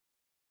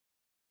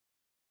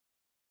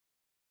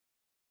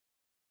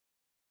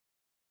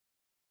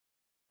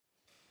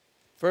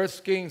1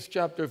 Kings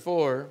chapter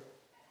 4,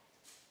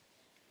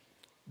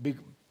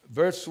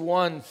 verse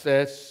 1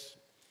 says,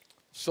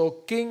 "So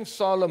King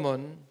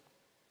Solomon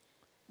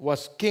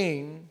was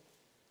king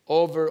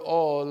over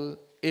all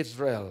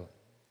Israel."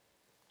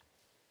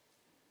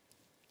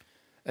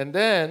 And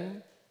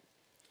then,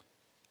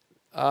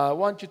 I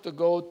want you to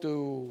go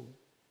to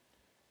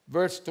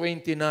verse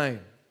 29.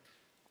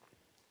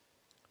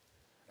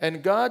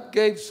 "And God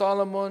gave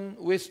Solomon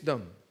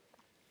wisdom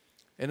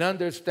and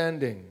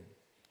understanding,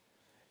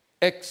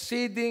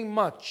 exceeding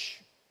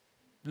much."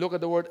 Look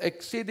at the word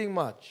exceeding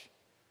much.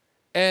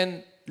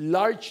 "And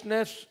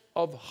largeness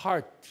of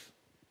heart."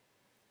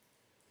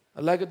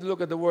 I'd like you to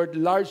look at the word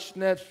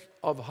largeness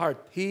of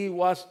heart. He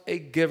was a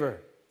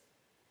giver.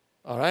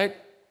 All right?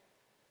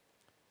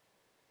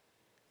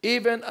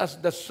 "Even as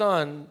the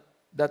sun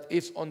that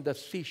is on the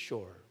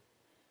seashore."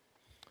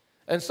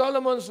 And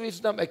Solomon's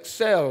wisdom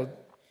excelled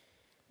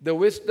the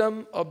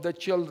wisdom of the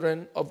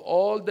children of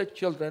all the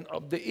children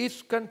of the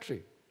east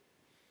country,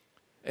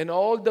 and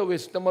all the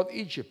wisdom of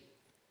Egypt.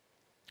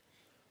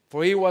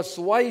 For he was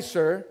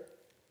wiser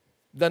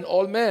than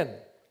all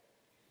men,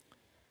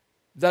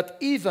 that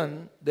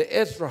even the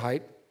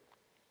Ezrahite,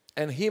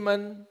 and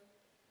Heman,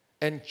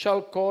 and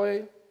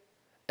Chalkoi,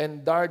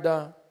 and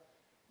Darda,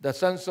 the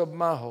sons of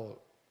Mahol,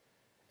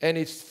 and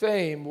his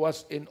fame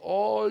was in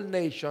all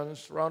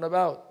nations round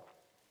about.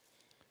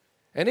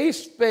 And he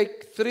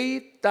spake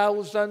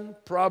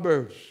 3,000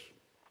 proverbs,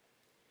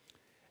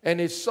 and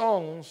his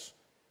songs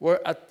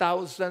were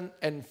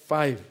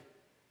 1,005.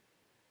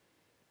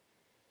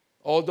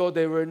 Although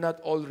they were not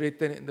all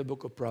written in the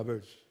book of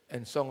Proverbs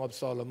and Song of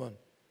Solomon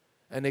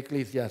and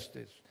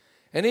Ecclesiastes.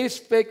 "And he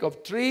spake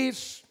of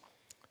trees,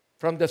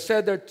 from the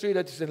cedar tree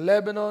that is in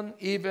Lebanon,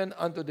 even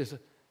unto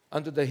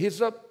the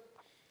hyssop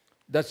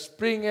that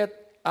springeth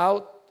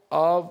out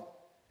of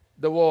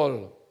the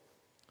wall."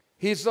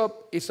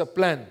 Hyssop is a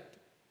plant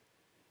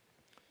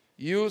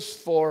used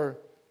for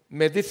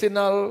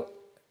medicinal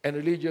and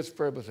religious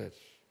purposes.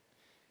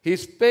 He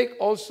spake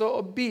also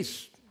of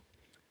beasts,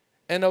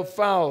 and of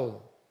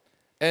fowl,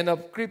 and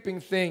of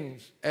creeping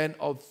things, and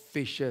of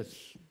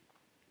fishes.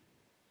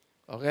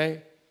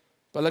 Okay?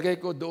 Palagay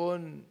ko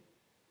doon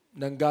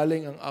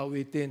nanggaling ang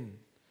awitin.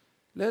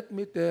 Let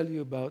me tell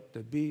you about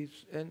the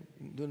beasts, and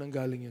doon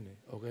nanggaling yun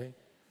eh. Okay?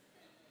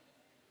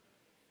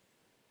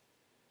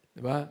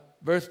 Diba?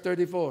 Verse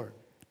 34.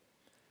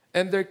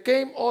 "And there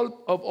came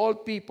all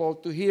people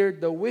to hear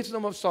the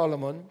wisdom of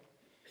Solomon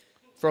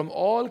from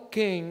all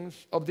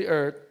kings of the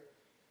earth,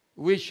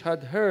 which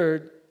had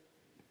heard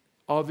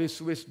of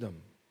his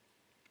wisdom."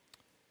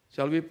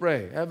 Shall we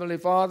pray? Heavenly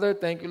Father,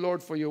 thank you,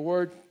 Lord, for your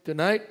word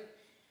tonight.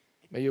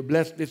 May you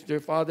bless this,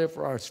 dear Father,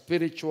 for our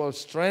spiritual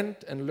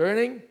strength and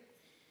learning.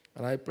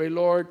 And I pray,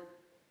 Lord,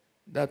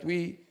 that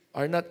we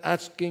are not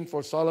asking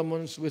for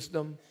Solomon's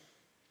wisdom,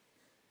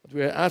 but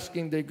we are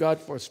asking, dear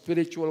God, for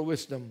spiritual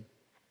wisdom,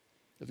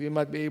 that we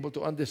might be able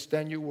to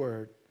understand your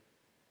word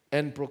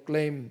and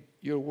proclaim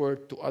your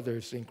word to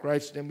others. In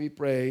Christ's name we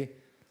pray.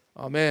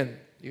 Amen.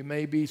 You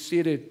may be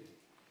seated.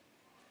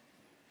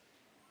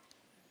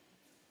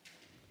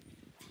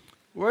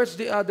 Where's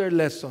the other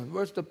lesson?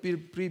 Where's the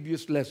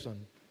previous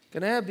lesson?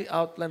 Can I have the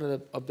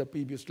outline of the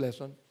previous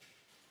lesson?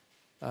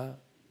 Is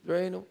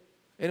there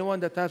anyone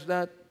that has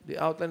that? The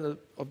outline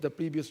of the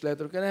previous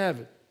letter? Can I have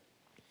it?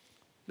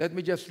 Let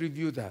me just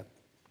review that.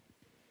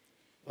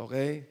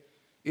 Okay?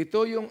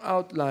 Ito yung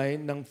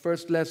outline ng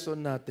first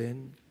lesson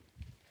natin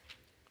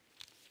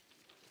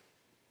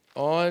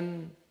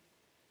on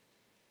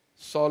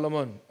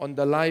Solomon, on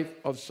the life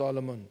of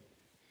Solomon.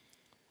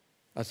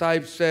 As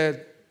I've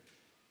said,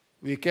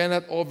 we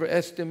cannot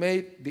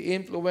overestimate the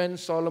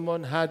influence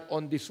Solomon had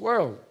on this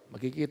world.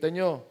 Makikita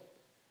nyo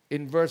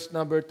in verse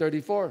number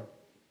 34.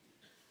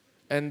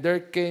 "And there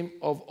came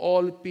of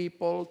all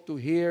people to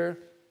hear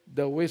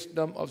the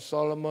wisdom of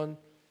Solomon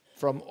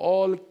from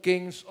all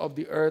kings of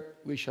the earth,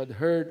 which had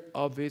heard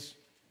of his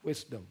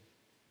wisdom."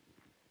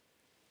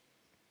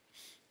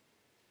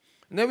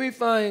 And then we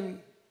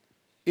find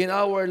in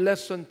our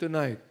lesson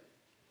tonight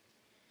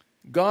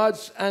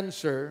God's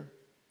answer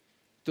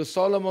to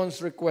Solomon's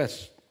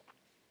request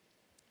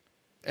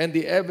and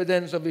the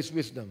evidence of his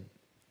wisdom.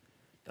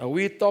 Now,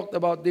 we talked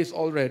about this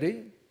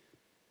already.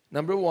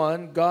 Number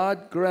one,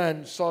 God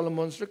grants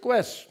Solomon's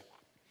request.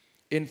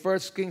 In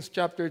 1 Kings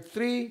chapter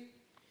 3,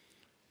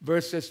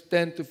 verses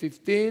 10 to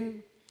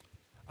 15,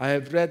 I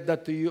have read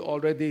that to you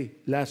already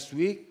last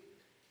week.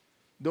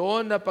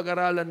 Doon na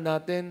pag-aralan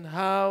natin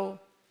how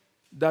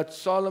that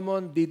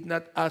Solomon did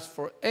not ask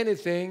for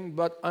anything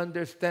but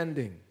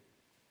understanding.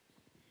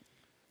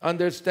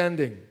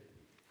 Understanding.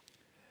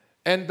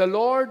 And the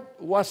Lord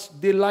was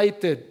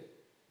delighted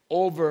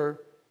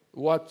over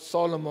what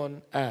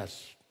Solomon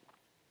asked.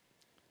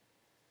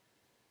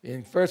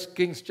 In 1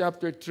 Kings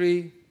chapter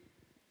 3,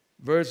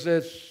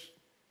 verses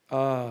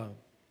 10.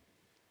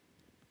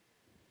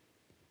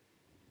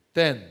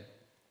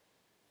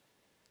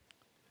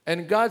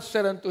 "And God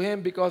said unto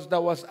him, Because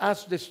thou hast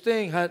asked this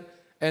thing,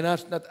 and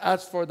hast not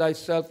asked for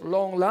thyself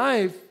long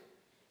life,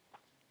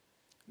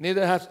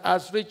 neither hast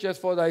asked riches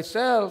for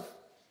thyself,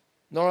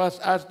 nor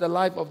hast asked the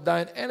life of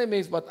thine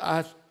enemies, but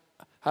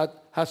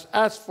hast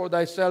asked for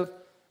thyself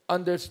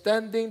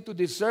understanding to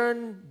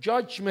discern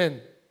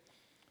judgment.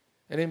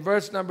 And in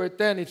verse number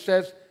 10, it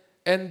says,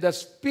 and the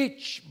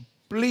speech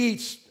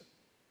pleased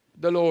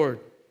the Lord.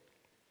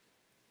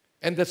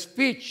 And the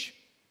speech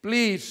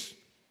pleased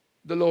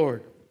the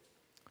Lord.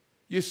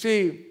 You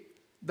see,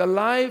 the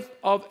life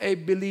of a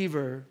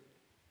believer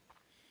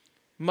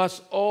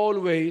must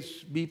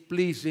always be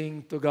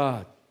pleasing to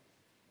God.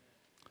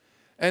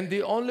 And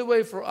the only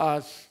way for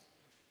us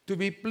to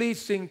be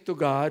pleasing to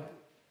God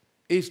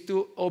is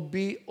to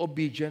be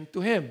obedient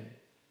to Him.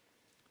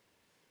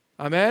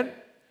 Amen?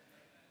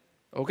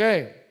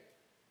 Okay.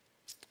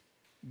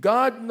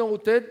 God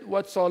noted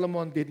what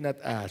Solomon did not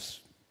ask.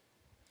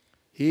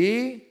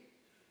 He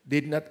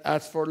did not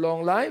ask for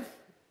long life,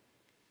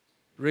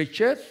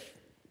 riches,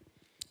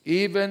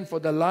 even for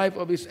the life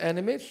of his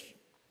enemies,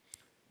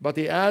 but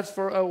he asked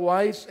for a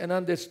wise and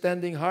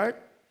understanding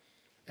heart,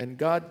 and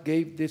God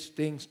gave these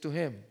things to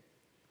him.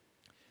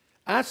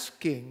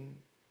 Asking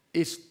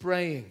is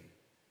praying.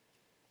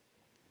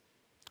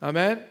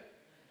 Amen?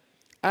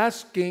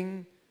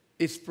 Asking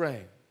is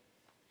praying.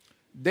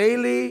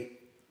 Daily,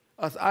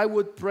 as I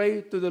would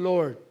pray to the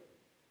Lord,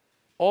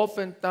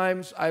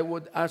 oftentimes I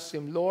would ask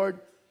Him, Lord,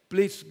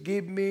 please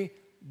give me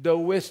the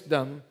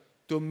wisdom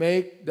to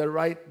make the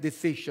right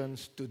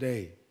decisions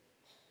today.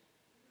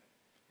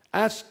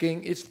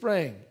 Asking is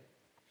praying.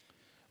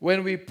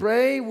 When we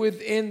pray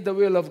within the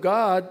will of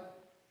God,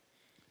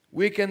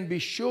 we can be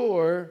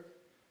sure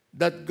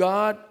that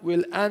God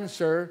will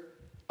answer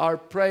our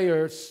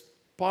prayers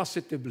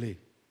positively.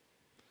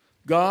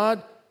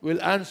 God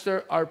will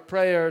answer our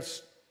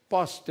prayers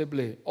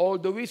positively.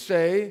 Although we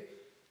say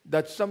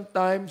that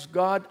sometimes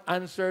God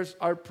answers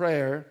our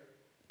prayer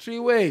 3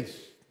 ways.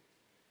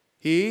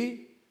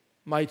 He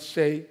might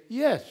say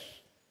yes.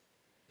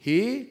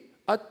 He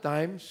at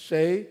times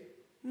say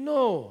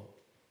no.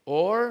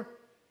 Or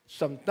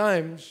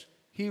sometimes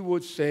He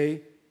would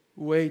say,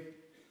 wait.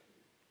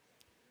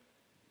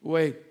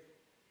 Wait.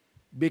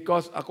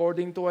 Because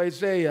according to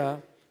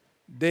Isaiah,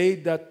 they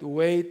that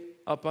wait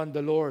upon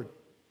the Lord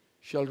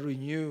shall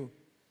renew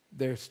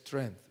their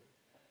strength.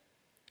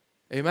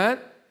 Amen?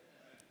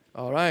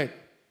 All right.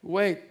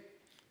 Wait.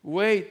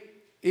 Wait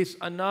is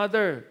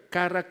another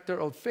character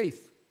of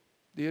faith.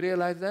 Do you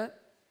realize that?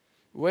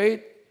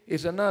 Wait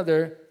is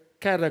another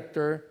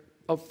character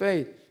of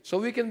faith. So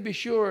we can be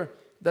sure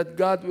that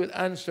God will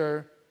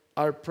answer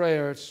our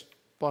prayers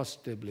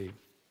positively.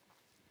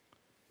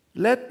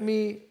 Let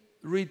me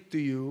read to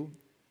you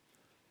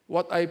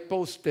what I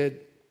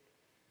posted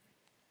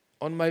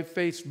on my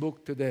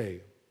Facebook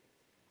today.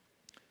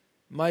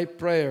 My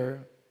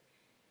prayer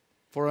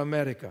for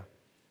America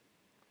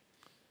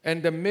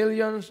and the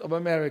millions of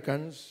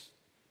Americans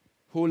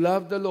who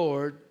love the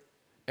Lord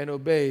and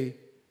obey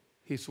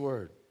His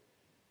word.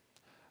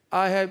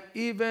 I have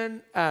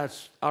even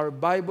asked our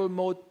Bible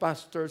Mode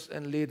pastors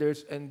and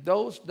leaders and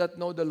those that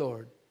know the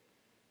Lord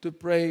to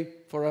pray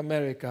for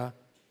America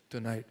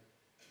tonight.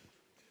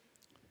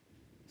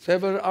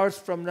 Several hours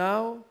from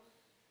now,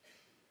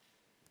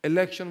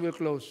 election will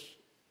close.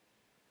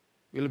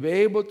 We'll be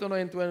able to know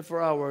in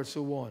 24 hours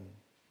who won.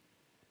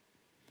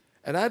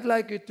 And I'd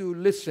like you to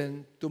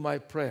listen to my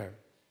prayer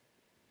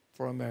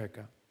for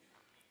America.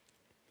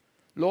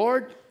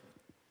 Lord,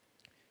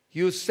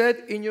 you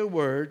said in your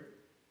word,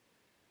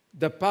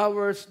 the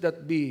powers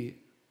that be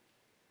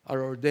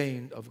are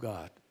ordained of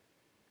God.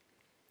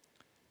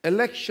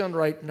 Election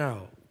right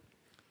now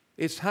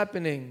is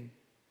happening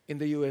in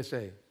the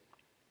USA.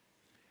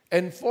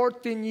 And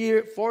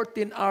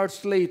 14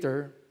 hours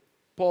later,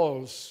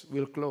 polls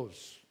will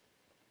close.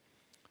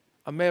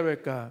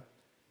 America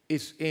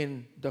is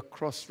in the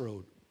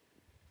crossroad.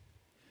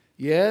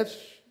 Yes,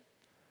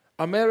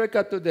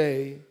 America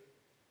today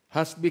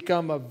has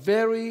become a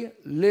very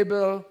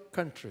liberal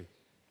country,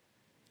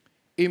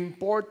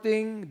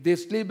 importing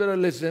this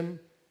liberalism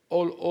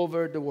all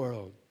over the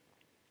world.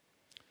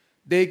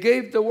 They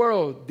gave the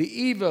world the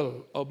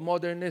evil of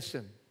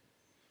modernism,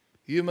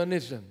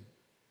 humanism,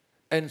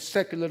 and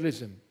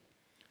secularism,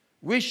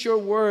 which your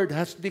word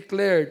has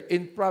declared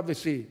in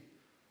prophecy,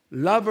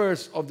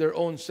 lovers of their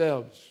own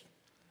selves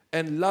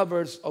and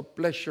lovers of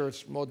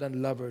pleasures more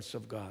than lovers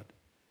of God.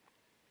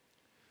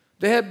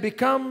 They have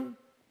become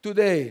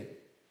today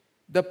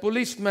the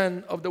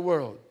policemen of the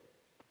world,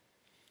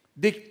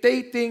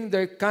 dictating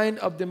their kind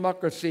of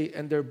democracy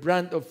and their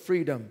brand of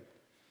freedom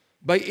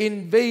by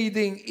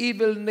invading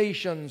evil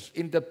nations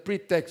in the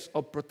pretext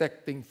of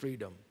protecting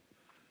freedom.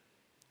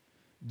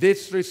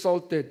 This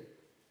resulted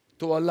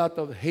to a lot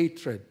of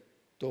hatred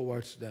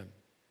towards them.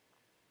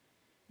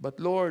 But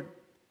Lord,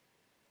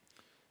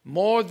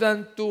 more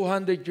than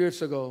 200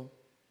 years ago,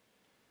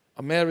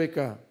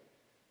 America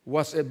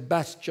was a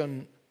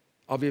bastion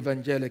of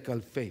evangelical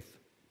faith.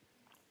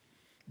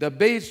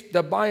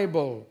 The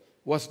Bible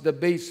was the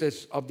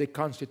basis of the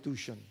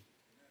Constitution.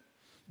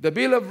 The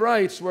Bill of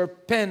Rights were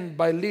penned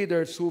by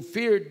leaders who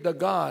feared the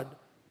God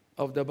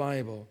of the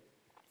Bible.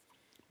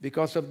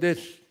 Because of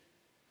this,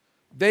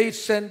 They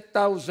sent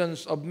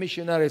thousands of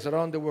missionaries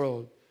around the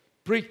world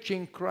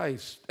preaching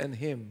Christ and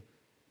Him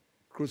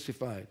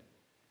crucified.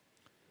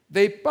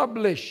 They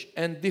published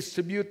and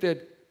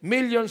distributed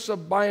millions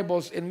of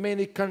Bibles in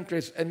many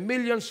countries, and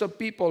millions of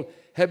people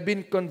have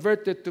been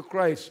converted to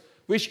Christ,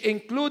 which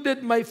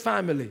included my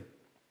family.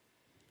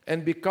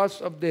 And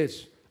because of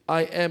this,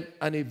 I am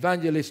an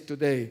evangelist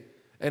today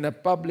and a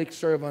public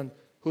servant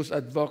whose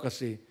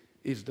advocacy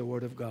is the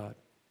Word of God.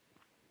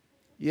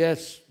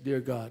 Yes, dear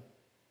God,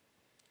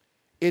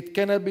 it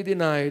cannot be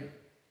denied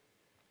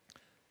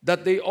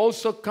that they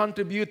also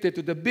contributed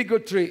to the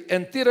bigotry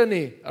and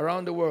tyranny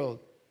around the world.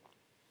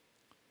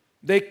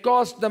 They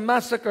caused the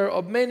massacre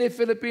of many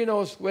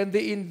Filipinos when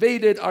they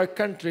invaded our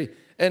country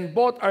and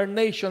bought our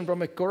nation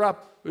from a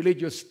corrupt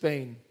religious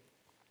Spain.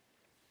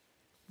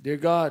 Dear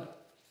God,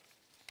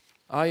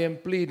 I am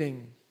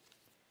pleading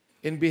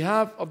in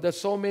behalf of the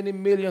so many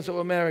millions of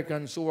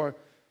Americans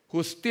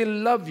who still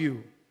love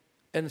you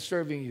and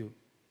serving you.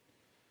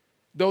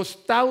 Those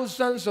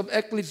thousands of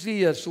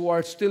Ekklesias who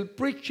are still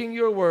preaching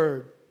your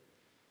word,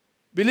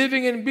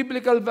 believing in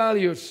biblical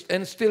values,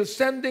 and still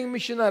sending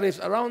missionaries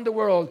around the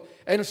world,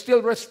 and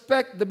still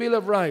respect the Bill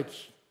of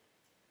Rights.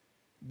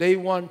 They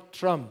want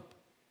Trump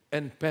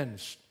and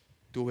Pence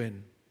to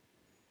win.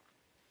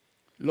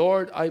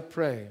 Lord, I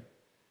pray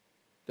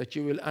that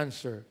you will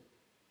answer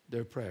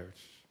their prayers.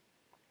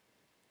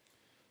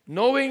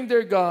 Knowing,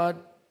 dear God,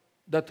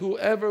 that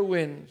whoever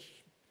wins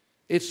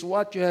is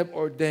what you have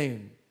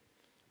ordained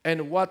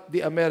and what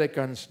the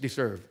Americans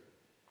deserve.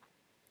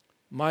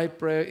 My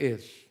prayer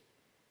is,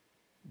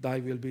 thy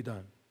will be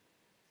done.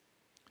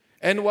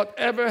 And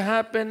whatever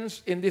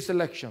happens in this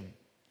election,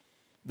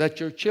 that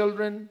your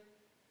children,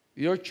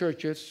 your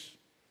churches,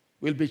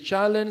 will be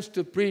challenged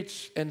to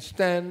preach and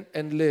stand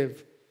and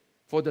live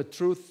for the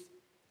truth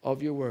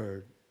of your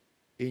word.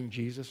 In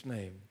Jesus'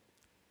 name,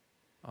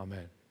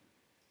 amen.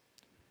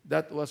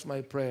 That was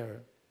my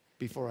prayer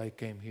before I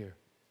came here,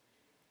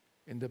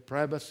 in the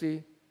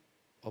privacy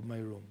of my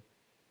room.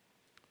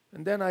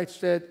 And then I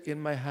said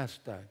in my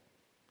hashtag,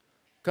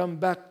 come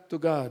back to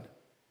God,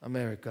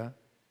 America,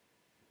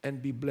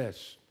 and be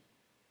blessed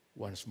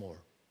once more.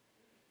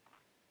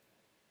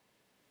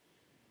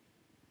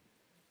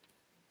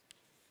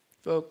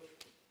 So,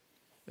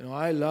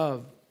 I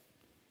love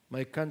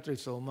my country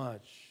so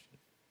much.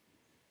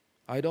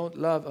 I don't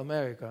love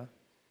America,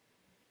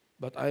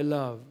 but I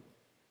love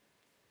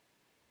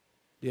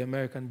the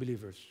American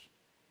believers.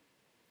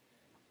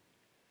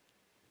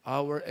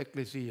 Our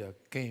Ekklesia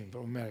came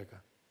from America.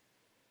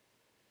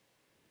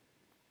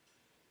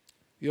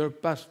 Your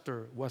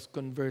pastor was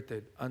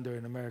converted under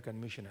an American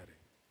missionary.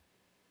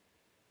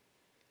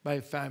 My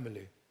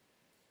family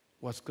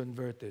was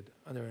converted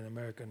under an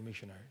American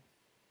missionary.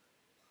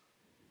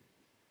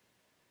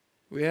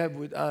 We have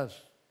with us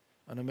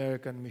an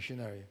American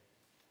missionary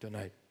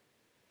tonight.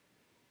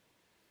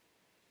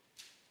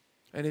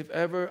 And if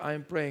ever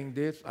I'm praying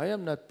this, I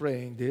am not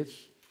praying this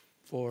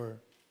for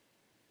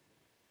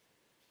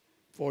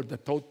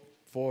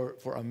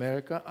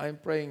America. I'm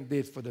praying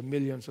this for the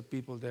millions of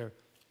people there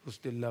who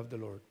still love the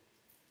Lord.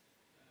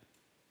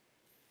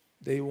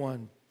 They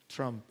want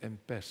Trump and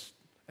Pence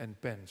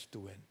to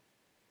win.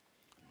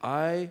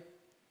 I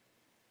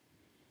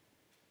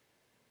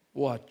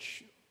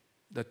watch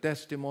the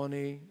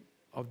testimony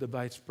of the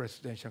vice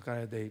presidential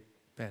candidate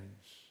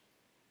Pence,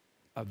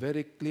 a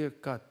very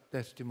clear-cut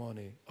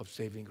testimony of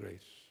saving grace.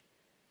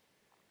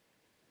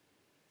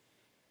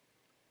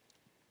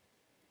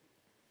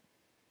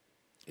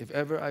 If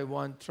ever I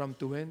want Trump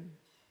to win,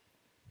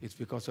 it's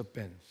because of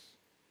Pence.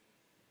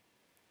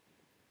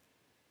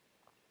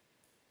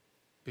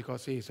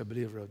 Because he is a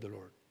believer of the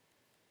Lord.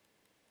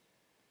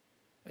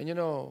 And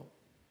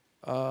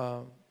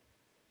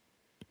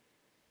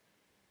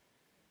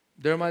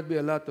there might be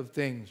a lot of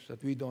things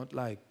that we don't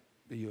like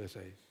the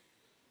USA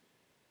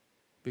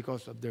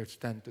because of their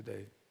stand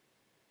today.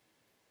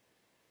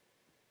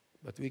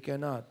 But we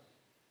cannot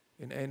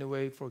in any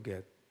way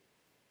forget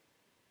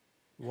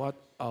what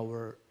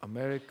our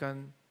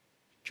American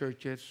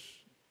churches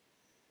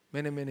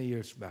many, many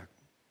years back,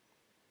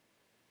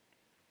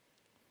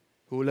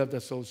 who loved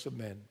the souls of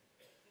men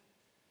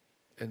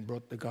and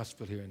brought the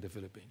gospel here in the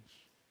Philippines,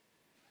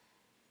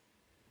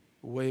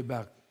 way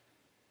back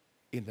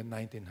in the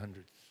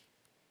 1900s.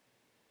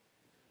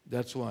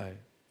 That's why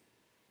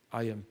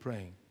I am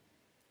praying.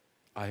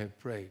 I have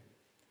prayed,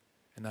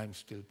 and I'm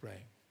still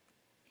praying.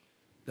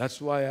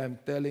 That's why I'm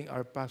telling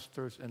our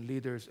pastors and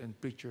leaders and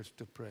preachers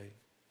to pray.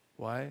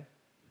 Why?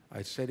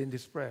 I said in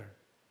this prayer,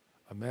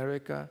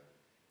 America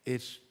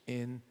is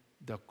in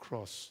the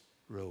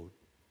crossroad.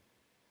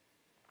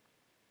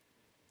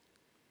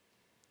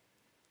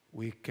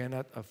 We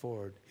cannot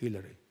afford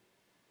Hillary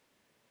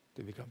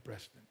to become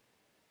president.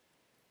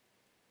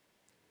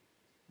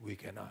 We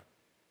cannot.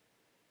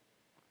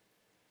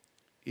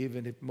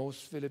 Even if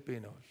most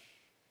Filipinos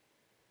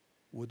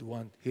would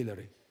want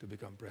Hillary to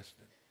become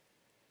president.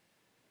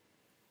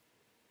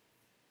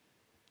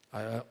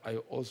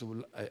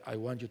 I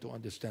want you to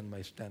understand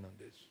my stand on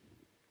this.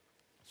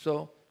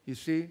 So, you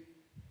see,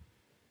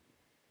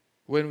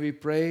 when we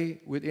pray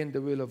within the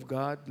will of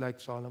God,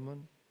 like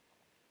Solomon,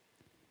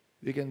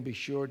 we can be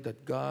sure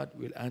that God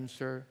will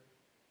answer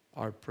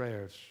our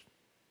prayers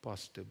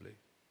positively.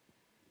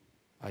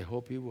 I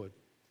hope He would.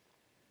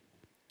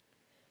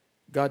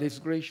 God is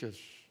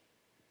gracious,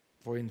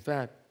 for in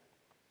fact,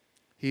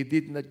 He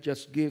did not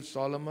just give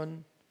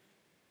Solomon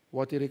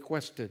what he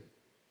requested,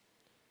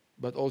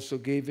 but also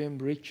gave him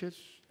riches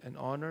and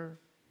honor,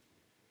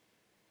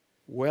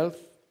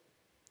 wealth.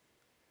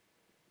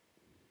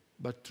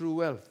 But true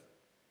wealth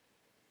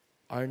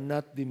are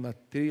not the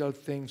material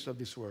things of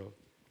this world.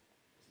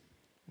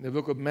 In the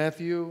book of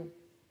Matthew,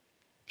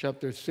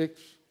 chapter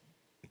 6,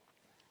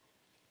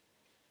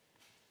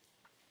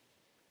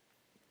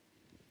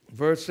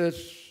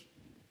 verses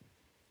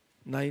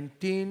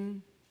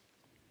 19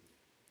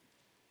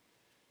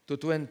 to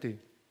 20,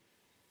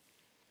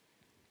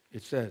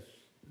 it says,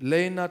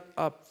 "Lay not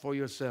up for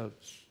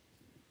yourselves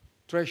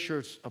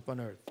treasures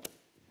upon earth,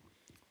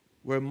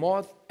 where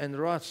moth and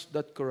rust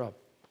doth corrupt,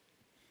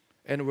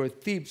 and where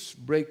thieves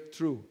break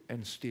through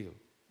and steal.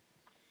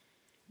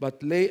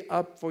 But lay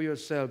up for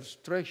yourselves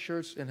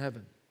treasures in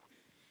heaven,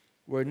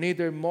 where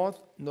neither moth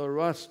nor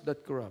rust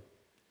doth corrupt,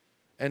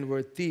 and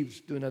where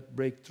thieves do not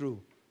break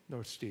through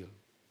nor steal."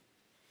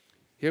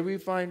 Here we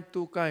find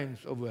two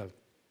kinds of wealth: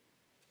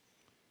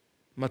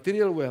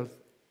 material wealth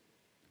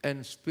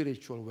and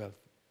spiritual wealth.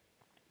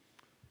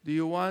 Do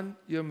you want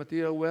your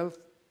material wealth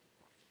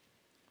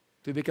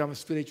to become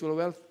spiritual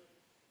wealth?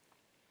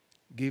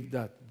 Give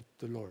that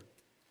to the Lord.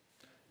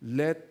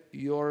 Let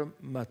your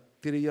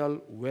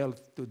material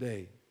wealth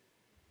today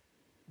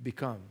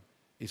become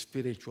a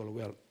spiritual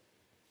wealth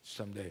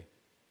someday.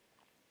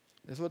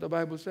 That's what the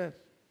Bible says.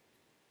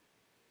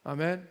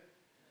 Amen?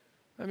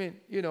 I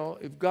mean, you know,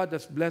 if God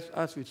has blessed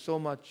us with so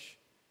much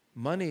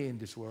money in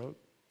this world,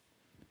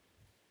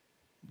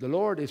 the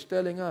Lord is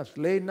telling us,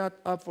 lay not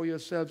up for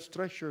yourselves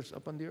treasures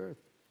upon the earth.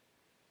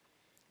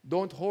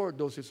 Don't hoard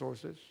those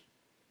resources.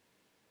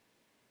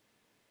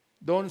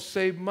 Don't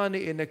save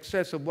money in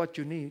excess of what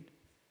you need.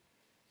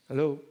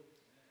 Hello?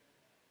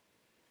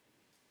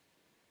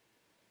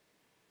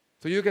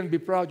 So you can be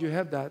proud you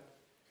have that.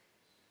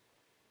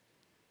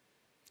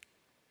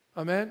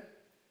 Amen?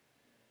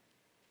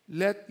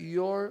 Let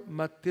your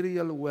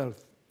material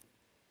wealth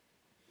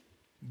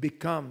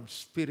become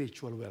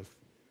spiritual wealth.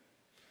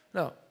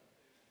 Now,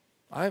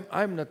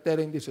 I'm not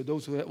telling this to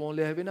those who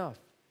only have enough.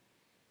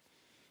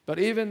 But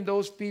even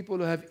those people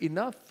who have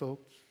enough,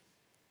 folks,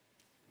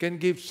 can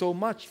give so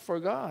much for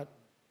God.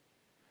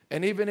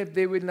 And even if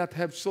they will not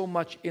have so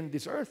much in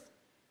this earth,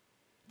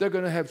 they're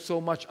going to have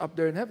so much up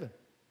there in heaven.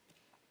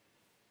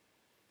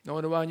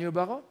 Naunawaan niyo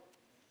ba ako?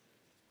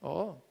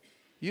 Oo.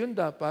 Yun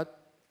dapat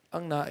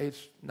ang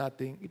nais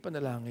nating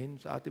ipanalangin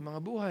sa ating mga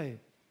buhay.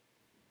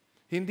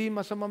 Hindi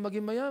masama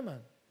maging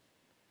mayaman.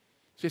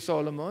 Si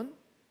Solomon,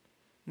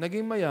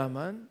 naging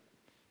mayaman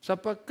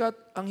sapagkat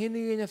ang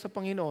hiningi niya sa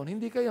Panginoon,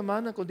 hindi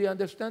kayamanan kundi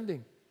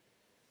understanding.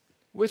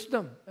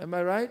 Wisdom, am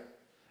I right?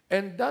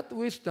 And that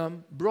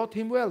wisdom brought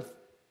him wealth.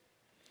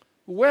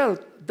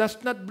 Wealth does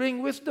not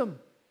bring wisdom,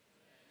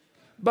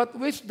 but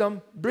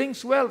wisdom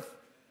brings wealth.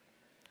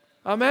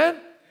 Amen?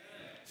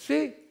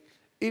 See,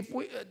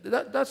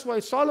 that's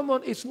why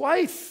Solomon is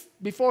wise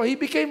before he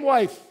became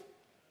wise.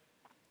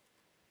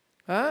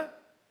 Huh?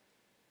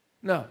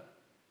 Now,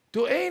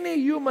 to any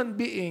human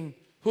being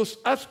who's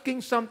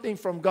asking something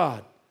from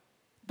God,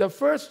 the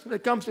first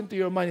that comes into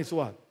your mind is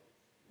what?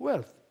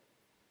 Wealth.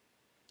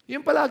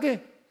 Yun palagi.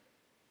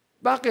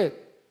 Bakit?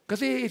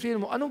 Kasi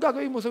isipin mo, anong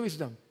gagawin mo sa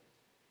wisdom?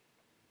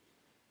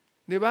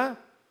 Di ba?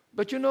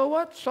 But you know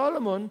what?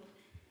 Solomon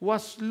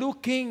was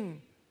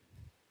looking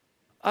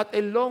at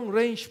a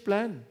long-range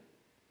plan.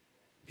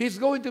 He's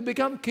going to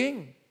become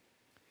king.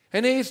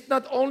 And he is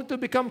not only to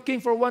become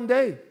king for one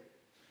day.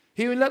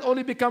 He will not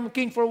only become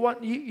king for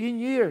 1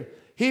 year.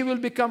 He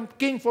will become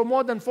king for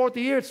more than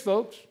 40 years,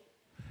 folks.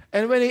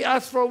 And when he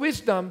asked for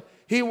wisdom,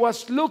 he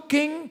was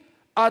looking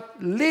at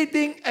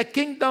leading a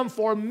kingdom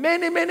for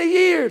many, many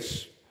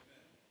years.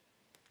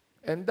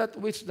 And that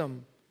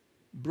wisdom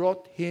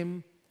brought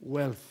him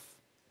wealth.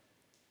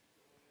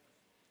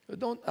 So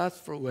don't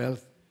ask for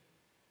wealth.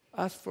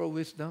 Ask for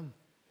wisdom.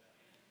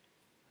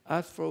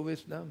 Ask for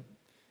wisdom.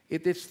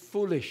 It is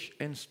foolish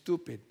and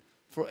stupid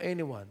for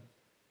anyone,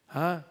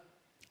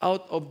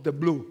 out of the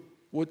blue,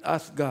 would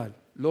ask God,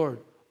 Lord,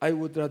 I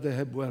would rather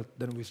have wealth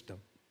than wisdom.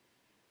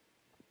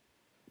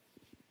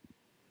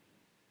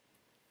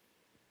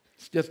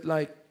 It's just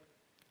like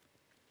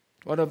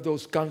one of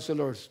those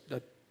counselors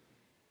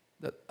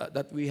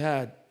that we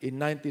had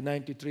in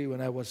 1993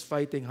 when I was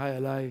fighting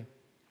high alai.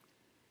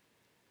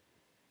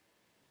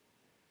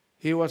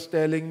 He was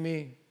telling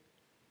me,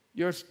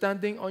 you're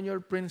standing on your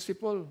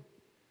principle.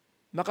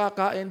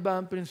 Makakain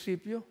ba ang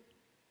prinsipyo?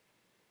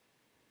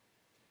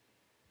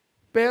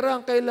 Pera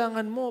ang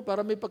kailangan mo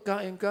para may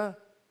pagkain ka.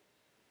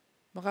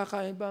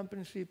 Makakain ba ang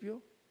prinsipyo?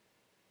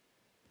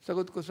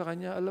 Sagot ko sa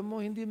kanya, alam mo,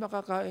 hindi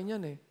makakain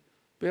yan eh.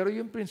 Pero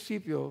yung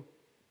prinsipyo,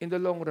 in the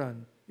long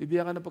run,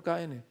 bibigyan ka ng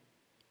pagkain eh.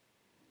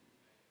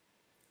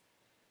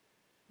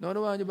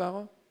 Naunawaan niyo ba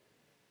ako?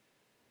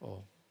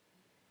 Oh.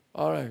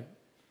 Alright.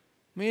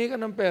 Humingi ka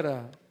ng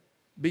pera,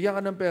 bigyan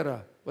ka ng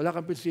pera, wala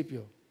kang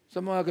prinsipyo.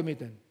 Saan mo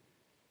gagamitin?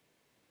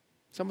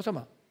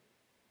 Sama-sama.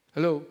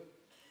 Hello?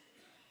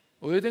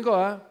 Ulitin ko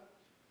ha.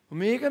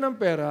 Humingi ka ng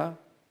pera,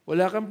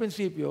 wala kang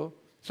prinsipyo,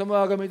 saan mo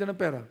gagamitin ng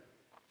pera?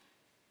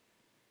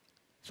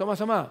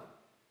 Sama-sama.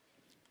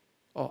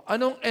 Oh,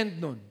 anong end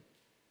nun?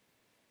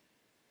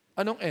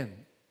 Anong end?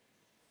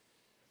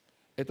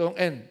 Ito ang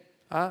end.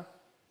 Ha?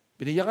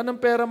 Binigyan ka ng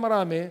pera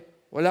marami,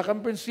 wala kang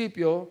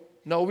prinsipyo,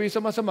 nauwi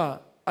sa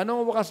masama,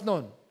 anong wakas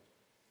nun?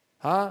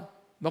 Ha?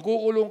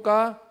 Makukulong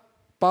ka,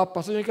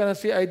 papasukin ka ng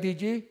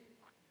CIDG,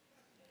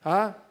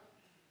 ha?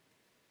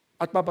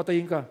 At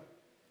papatayin ka.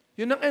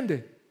 Yun ang end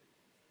eh.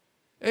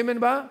 Amen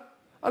ba?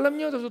 Alam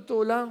niyo, sa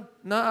totoo lang,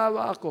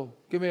 naawa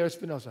ako kay Mayor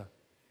Espinosa.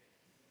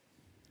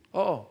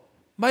 Oo.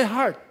 My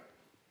heart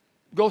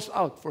goes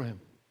out for him.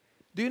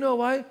 Do you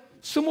know why?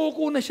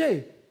 Sumuko na siya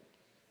eh.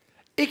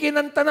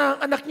 Ikinanta na ang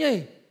anak niya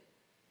eh.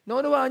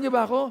 Naunawaan niyo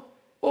ba ako?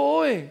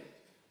 Oo eh.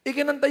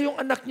 Ikinanta yung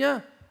anak niya.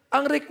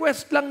 Ang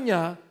request lang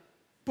niya,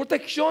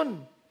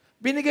 protection.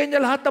 Binigay niya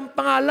lahat ng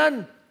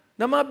pangalan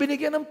na mga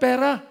binigyan ng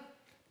pera.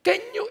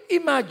 Can you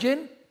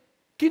imagine?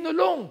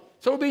 Kinulong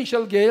sa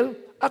provincial jail.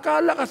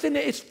 Akala kasi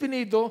ni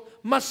Espinido,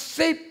 mas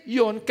safe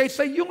yon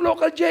kaysa yung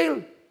local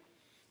jail.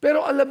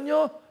 Pero alam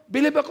nyo,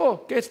 believe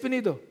ako kay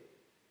Espinido.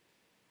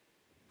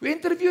 We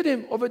interviewed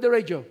him over the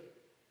radio.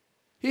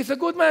 He's a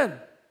good man.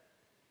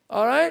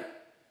 Alright?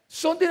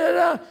 So,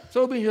 dinala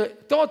sa provincial,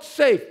 thought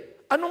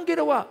safe. Anong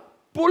ginawa?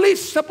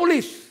 Pulis sa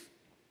pulis.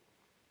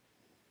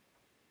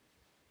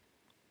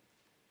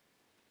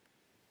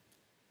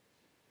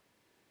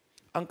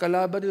 Ang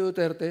kalaban ni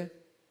Duterte,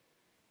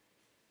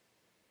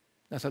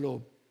 nasa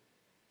loob.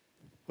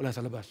 Wala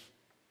sa labas.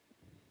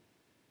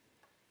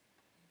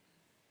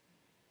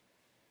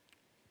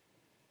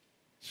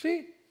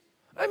 See?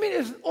 I mean,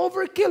 it's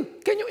overkill.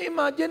 Can you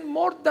imagine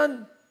more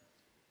than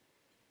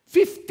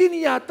 15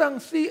 yatang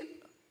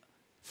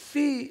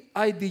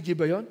CIDG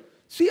ba yun?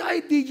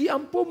 CIDG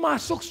ang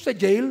pumasok sa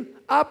jail,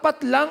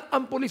 4 lang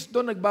ang pulis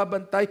doon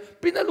nagbabantay,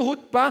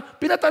 pinaluhod pa,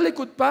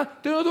 pinatalikod pa,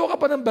 tinutuwa ka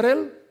pa ng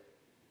barel.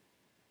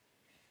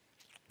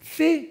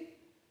 See?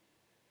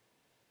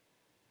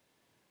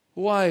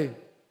 Why?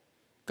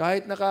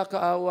 Kahit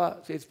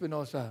nakakaawa si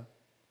Espinosa,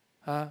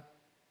 ha?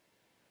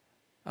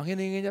 Ang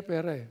hiningi niya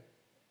pera eh.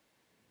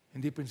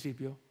 Hindi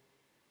prinsipyo.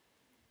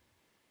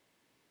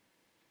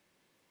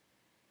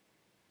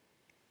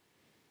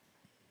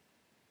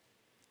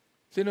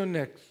 Sino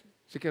next?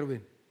 Si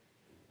Kerwin.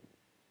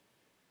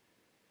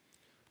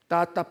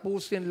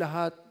 Tatapusin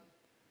lahat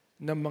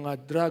ng mga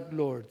drug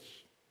lords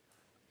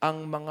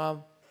ang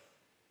mga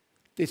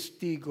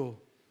testigo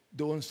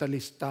doon sa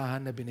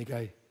listahan na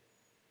binigay.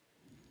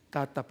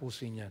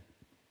 Tatapusin yan.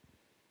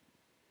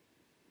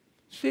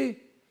 See,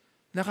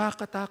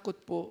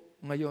 nakakatakot po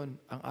ngayon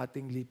ang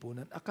ating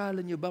lipunan.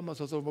 Akala nyo ba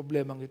masasolve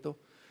problemang ito?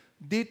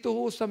 Dito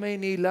ho sa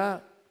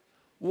Manila,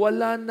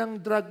 wala ng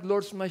drug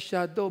lords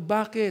masyado.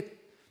 Bakit?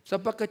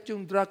 Sapagkat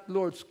yung drug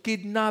lords,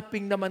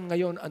 kidnapping naman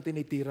ngayon ang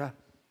tinitira.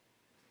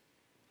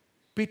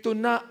 7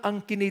 na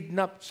ang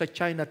kinidnap sa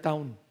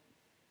Chinatown.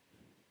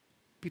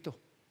 7.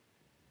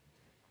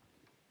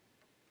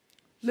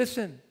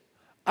 Listen,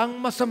 ang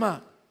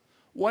masama,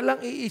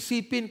 walang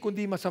iisipin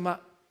kundi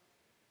masama.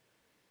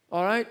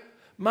 Alright?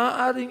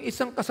 Maaring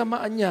isang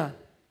kasamaan niya,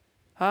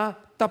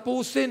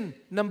 tapusin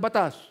ng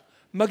batas.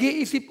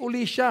 Mag-iisip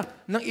uli siya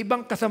ng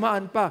ibang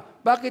kasamaan pa.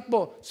 Bakit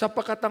po?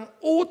 Sapagkat ang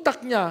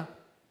utak niya,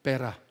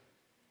 pera.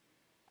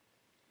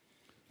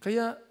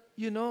 Kaya,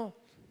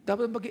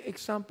 dapat maging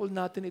example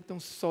natin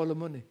itong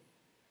Solomon eh.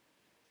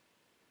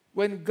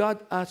 When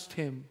God asked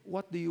him,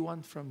 "What do you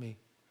want from me?"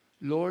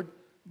 "Lord,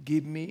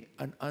 give me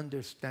an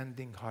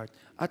understanding heart."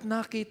 At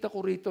nakita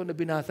ko rito na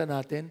binasa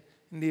natin,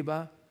 hindi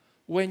ba?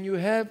 When you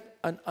have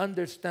an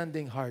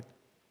understanding heart,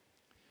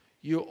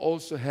 you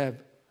also have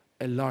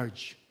a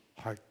large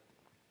heart.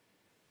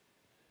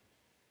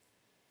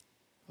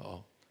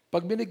 Oo.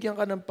 Pag binigyan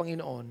ka ng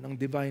Panginoon ng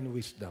divine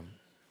wisdom,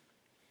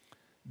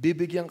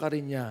 bibigyan ka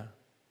rin niya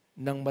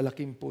ng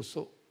malaking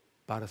puso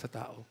para sa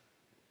tao.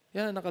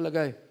 Yan ang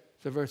nakalagay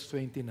sa verse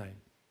 29.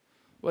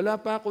 Wala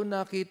pa akong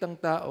nakitang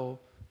tao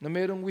na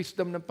mayroong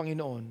wisdom ng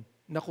Panginoon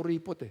na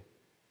kuripot eh.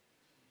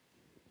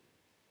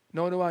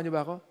 Naunawaan niyo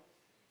ba ako?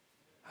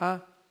 Ha?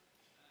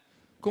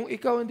 Kung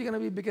ikaw hindi ka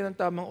nabibigyan ng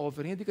tamang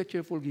offering, hindi ka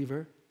cheerful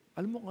giver,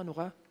 alam mo kung ano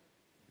ka?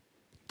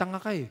 Tanga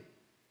ka eh.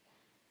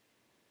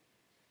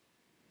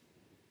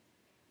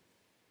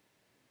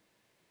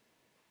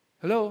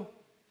 Hello?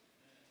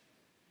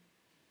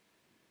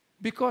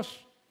 Because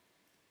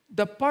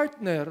the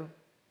partner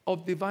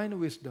of divine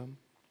wisdom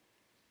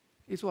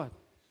is what?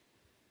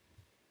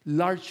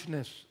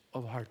 Largeness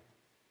of heart.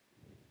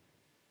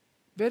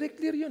 Very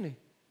clear yun eh.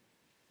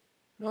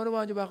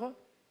 Naunawaan niyo ba ako?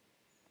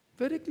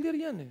 Very clear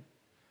yan eh.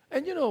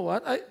 And you know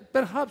what?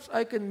 Perhaps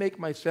I can make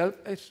myself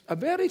a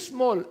very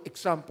small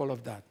example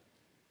of that.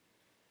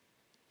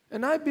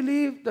 And I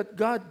believe that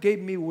God gave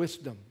me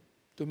wisdom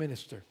to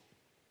minister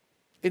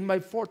in my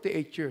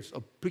 48 years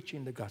of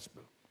preaching the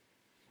gospel.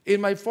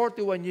 In my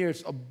 41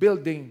 years of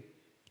building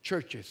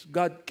churches,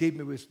 God gave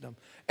me wisdom.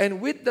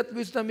 And with that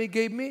wisdom He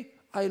gave me,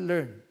 I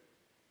learned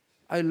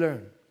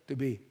to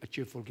be a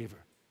cheerful giver.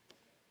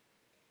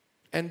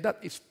 And that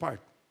is part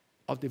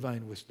of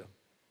divine wisdom.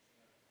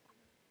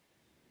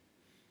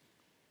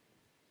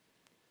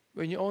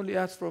 When you only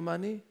ask for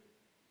money,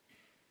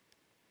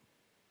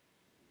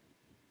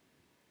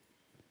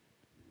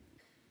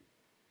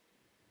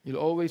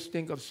 you'll always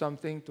think of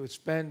something to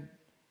spend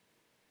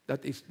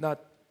that is not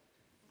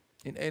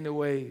in any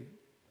way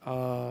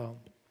a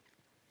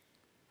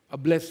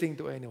blessing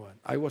to anyone.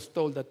 I was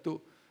told that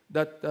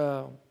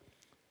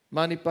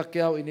Manny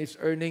Pacquiao in his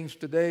earnings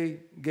today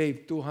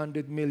gave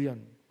 200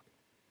 million.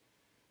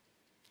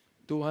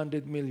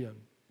 200 million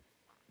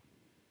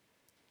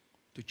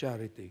to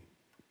charity.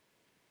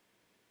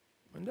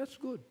 And that's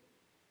good.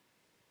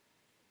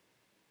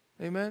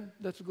 Amen?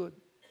 That's good.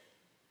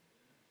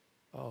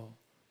 Oh.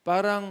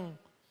 Parang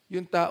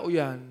yung tao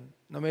yan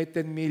na may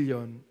 10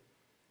 million,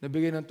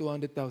 nabigay ng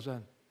 200,000.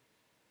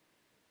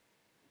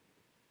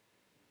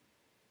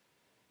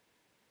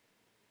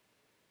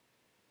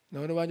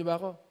 Naunawaan niyo ba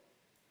ako?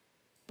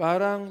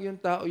 Parang yung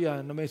tao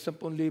yan na may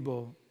 10,000,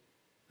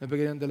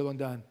 nabigay ng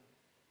 200.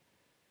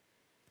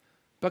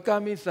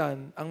 Pagka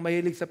minsan, ang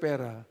mahilig sa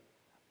pera,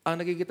 ang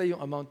nakikita yung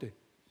amount eh.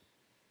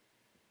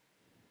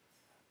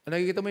 Ang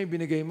nakikita mo yung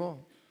binigay mo.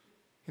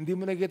 Hindi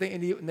mo nakikita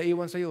yung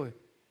naiwan sa'yo eh.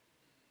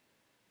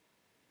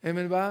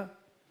 Amen ba?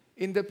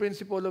 In the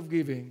principle of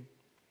giving,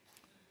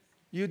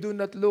 you do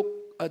not look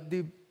at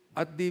the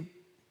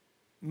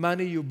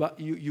money you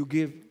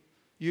give.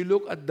 You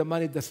look at the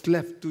money that's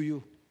left to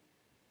you.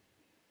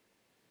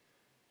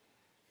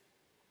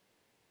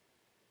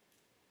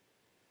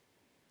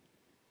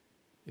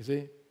 You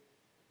see?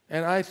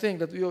 And I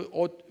think that we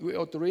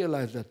ought to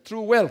realize that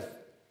true wealth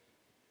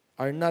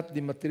are not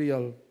the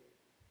material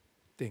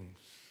things.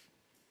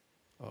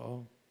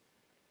 Oo.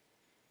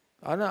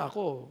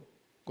 Ako,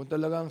 kung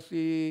talagang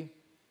si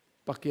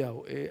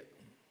Pacquiao,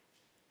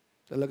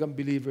 talagang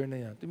believer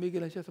na yan, tumigil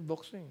na siya sa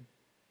boxing.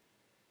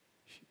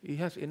 He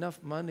has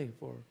enough money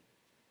for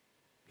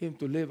him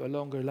to live a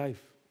longer life.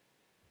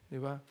 Di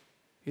ba?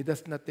 He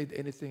does not need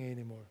anything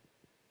anymore.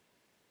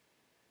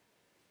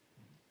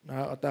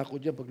 Nakakatakot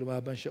dyan pag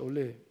lumaban siya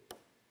uli.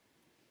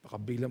 Baka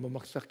biglang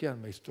mamaksak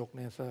yan. May stroke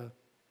na yan sa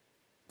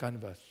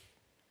canvas.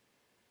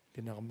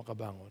 Hindi na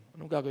makabangon.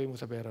 Anong gagawin mo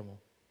sa pera mo?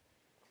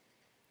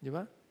 Di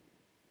ba?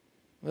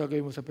 Anong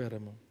gagawin mo sa pera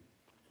mo?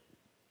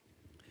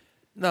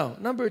 Now,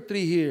 number 3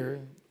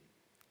 here,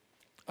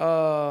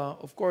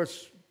 of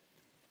course,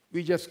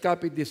 we just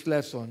copied this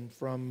lesson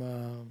from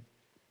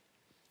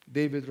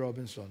David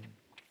Robinson.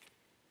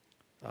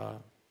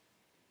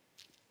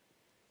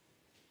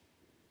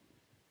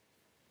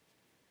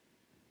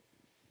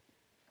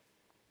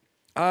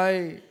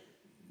 I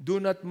do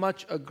not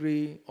much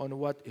agree on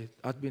what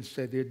has been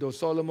said here. Though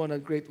Solomon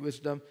had great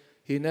wisdom,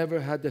 he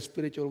never had the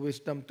spiritual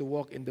wisdom to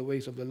walk in the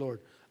ways of the Lord,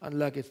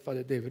 unlike his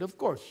father David. Of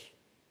course.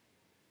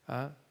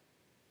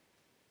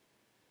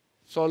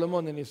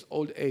 Solomon in his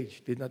old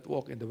age did not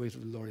walk in the ways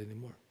of the Lord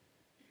anymore.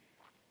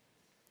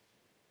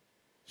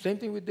 Same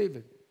thing with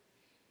David.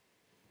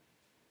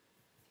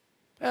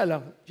 Kaya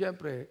lang,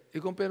 siyempre,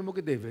 i-compare mo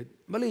kay David,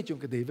 maliit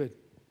yung kay David.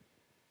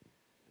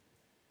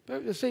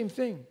 Pero the same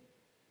thing.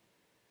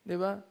 Di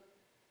ba?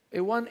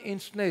 A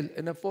 1-inch nail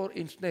and a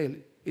 4-inch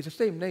nail is the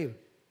same nail.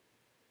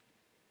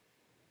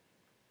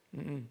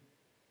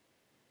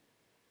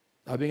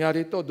 Sabi nga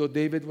rito, though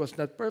David was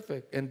not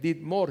perfect and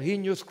did more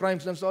heinous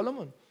crimes than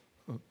Solomon.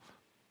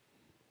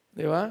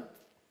 Di ba?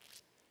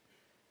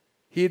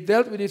 He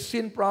dealt with his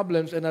sin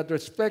problems and had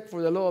respect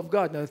for the law of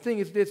God. Now, the thing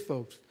is this,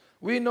 folks.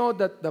 We know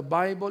that the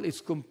Bible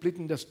is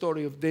completing the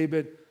story of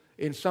David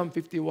in Psalm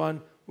 51,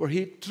 where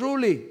he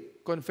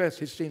truly confessed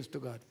his sins to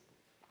God.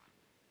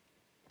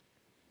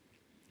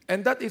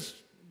 And that is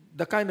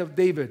the kind of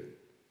David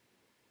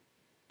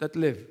that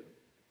lived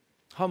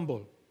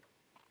humble,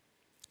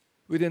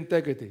 with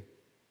integrity.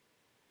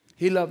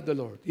 He loved the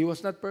Lord. He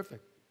was not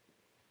perfect.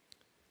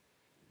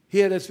 He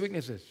had his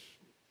weaknesses,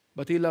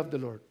 but he loved the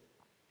Lord.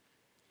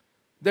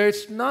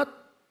 There's not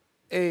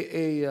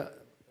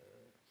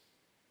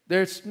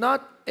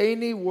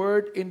any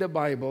word in the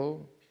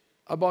Bible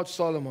about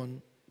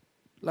Solomon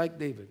like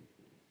David.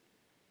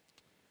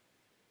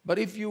 But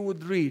if you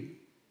would read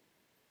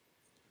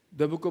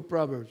the book of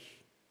Proverbs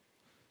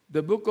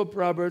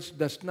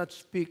does not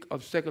speak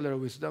of secular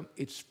wisdom,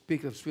 it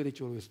speaks of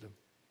spiritual wisdom.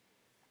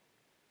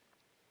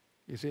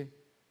 You see?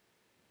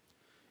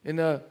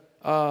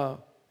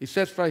 It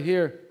says right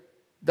here,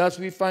 thus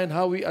we find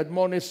how we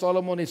admonish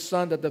Solomon his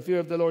son that the fear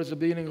of the Lord is the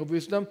beginning of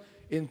wisdom.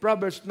 In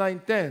Proverbs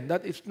 9:10,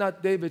 that is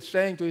not David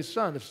saying to his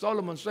son, it's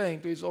Solomon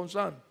saying to his own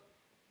son.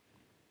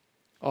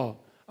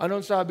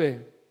 Anong sabi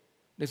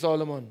ni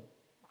Solomon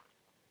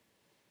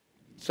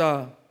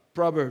sa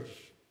Proverbs?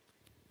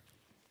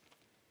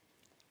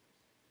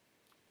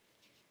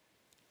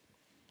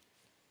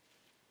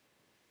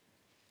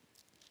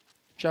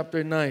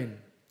 Chapter 9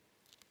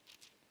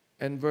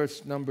 and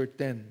verse number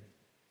 10.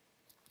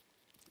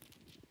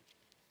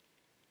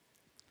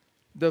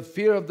 The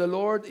fear of the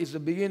Lord is the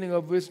beginning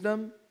of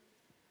wisdom,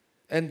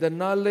 and the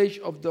knowledge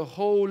of the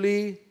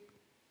holy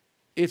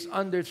is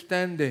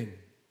understanding.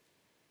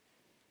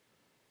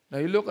 Now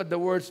you look at the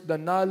words, the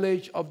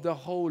knowledge of the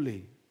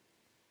holy.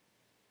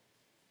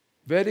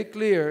 Very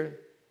clear,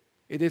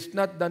 it is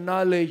not the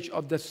knowledge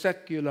of the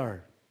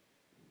secular.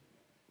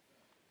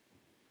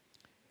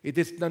 It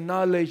is the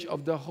knowledge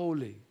of the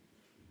holy.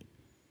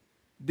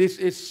 This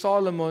is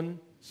Solomon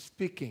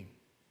speaking.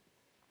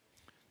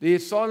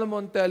 This is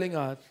Solomon telling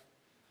us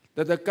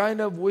that the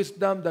kind of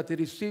wisdom that he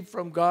received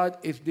from God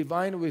is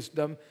divine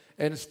wisdom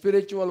and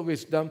spiritual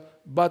wisdom,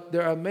 but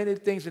there are many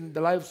things in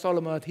the life of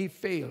Solomon that he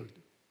failed.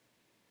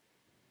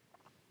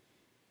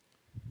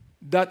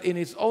 That in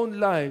his own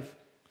life,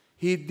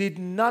 he did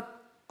not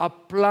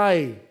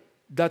apply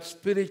that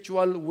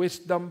spiritual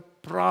wisdom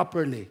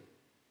properly.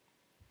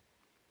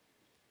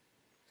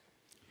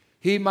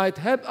 He might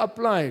have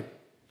applied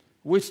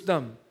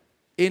wisdom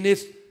in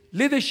his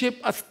leadership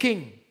as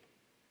king,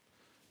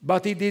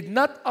 but he did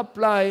not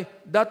apply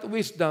that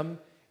wisdom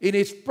in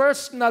his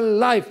personal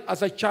life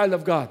as a child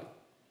of God.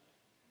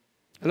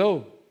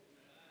 Hello?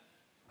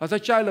 As a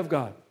child of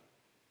God.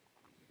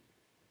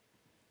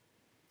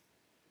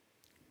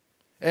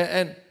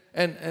 And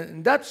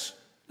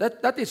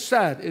that is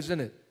sad,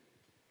 isn't it?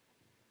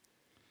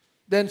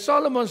 Then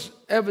Solomon's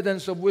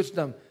evidence of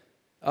wisdom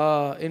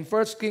in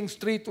 1 Kings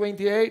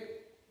 3:28.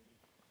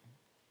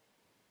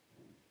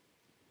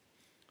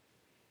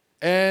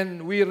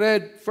 And we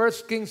read 1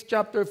 Kings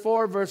chapter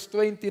 4, verse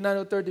 29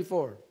 to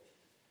 34.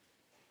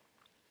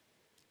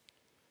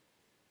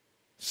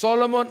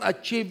 Solomon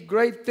achieved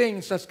great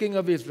things as king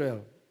of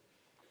Israel.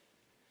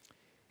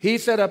 He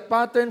set a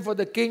pattern for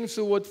the kings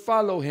who would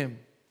follow him.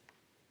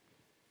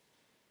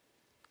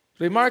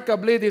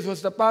 Remarkably, this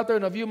was the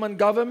pattern of human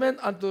government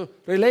unto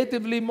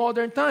relatively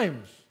modern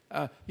times.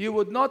 You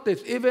would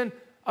notice even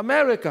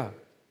America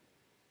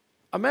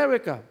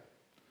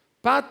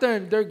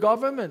patterned their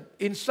government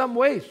in some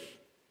ways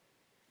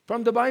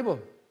from the Bible.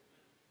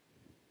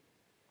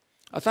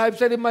 As I've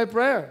said in my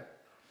prayer,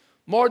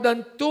 more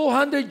than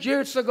 200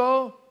 years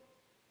ago,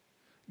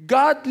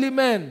 godly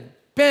men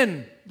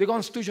penned the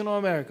Constitution of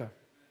America.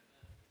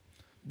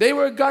 They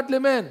were godly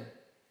men.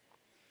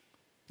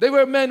 They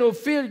were men who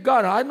feared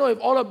God. I don't know if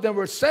all of them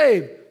were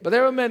saved, but they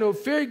were men who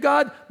feared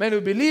God, men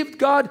who believed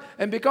God,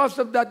 and because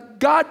of that,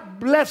 God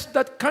blessed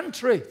that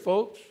country,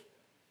 folks.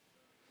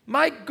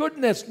 My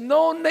goodness,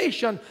 no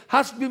nation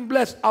has been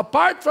blessed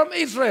apart from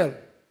Israel,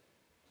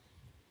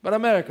 but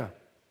America.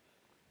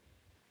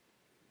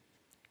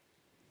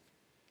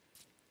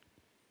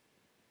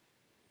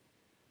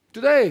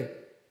 Today,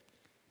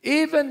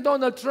 even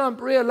Donald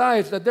Trump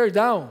realized that they're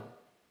down.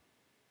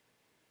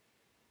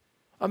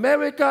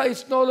 America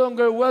is no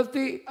longer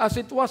wealthy as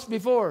it was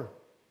before.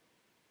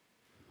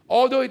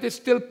 Although it is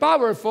still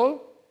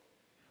powerful,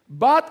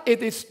 but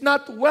it is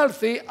not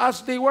wealthy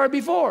as they were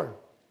before.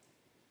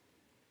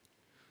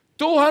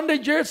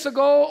 200 years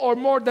ago or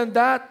more than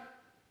that,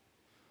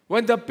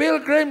 when the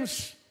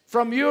pilgrims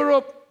from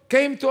Europe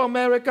came to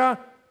America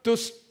to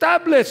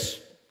establish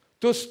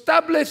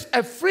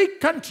a free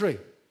country,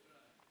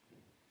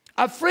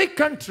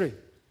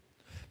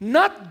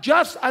 not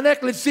just an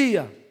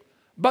Ekklesia,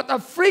 but a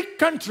free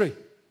country.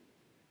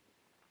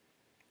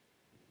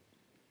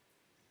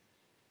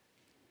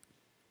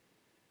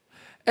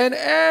 And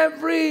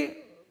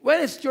when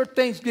is your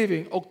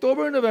Thanksgiving?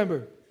 October or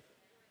November?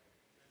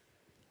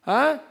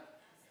 Huh?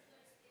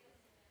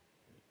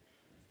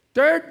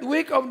 Third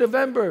week of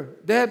November,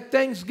 they have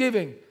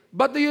Thanksgiving.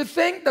 But do you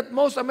think that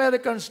most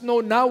Americans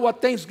know now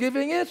what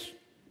Thanksgiving is?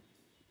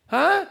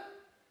 Huh?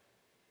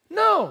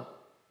 No.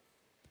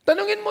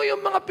 Tanungin mo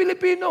yung mga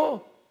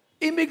Pilipino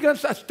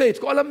immigrants sa States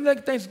kung alam nila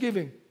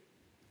Thanksgiving.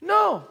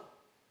 No.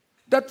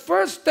 That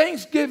first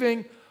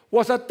Thanksgiving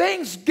was a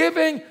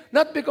Thanksgiving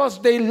not because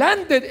they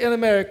landed in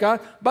America,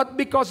 but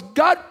because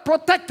God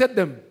protected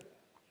them.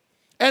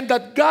 And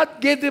that God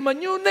gave them a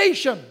new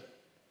nation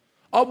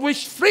of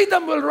which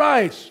freedom will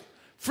rise.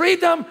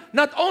 Freedom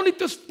not only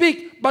to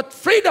speak, but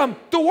freedom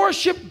to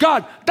worship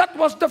God. That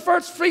was the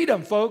first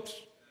freedom, folks.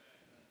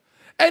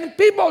 And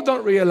people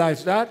don't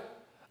realize that.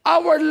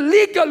 Our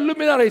legal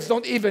luminaries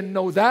don't even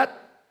know that.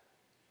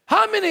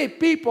 How many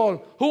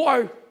people who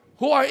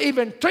are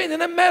even trained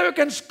in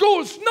American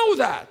schools know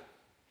that?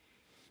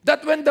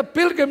 That when the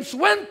pilgrims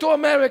went to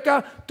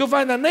America to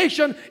find a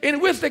nation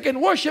in which they can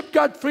worship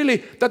God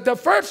freely, that the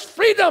first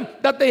freedom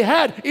that they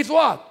had is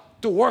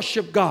what? To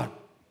worship God.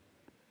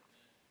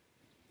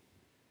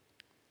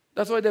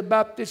 That's why the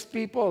Baptist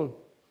people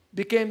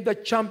became the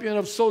champion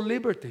of soul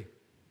liberty.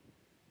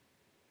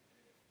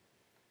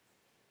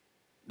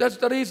 That's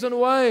the reason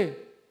why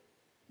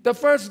the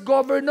first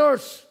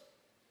governors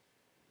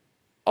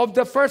of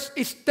the first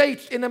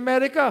states in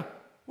America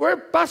were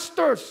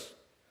pastors.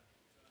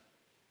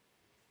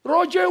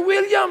 Roger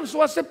Williams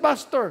was a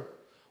pastor.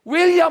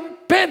 William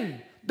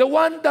Penn, the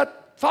one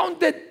that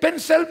founded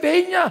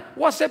Pennsylvania,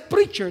 was a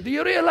preacher. Do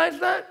you realize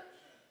that?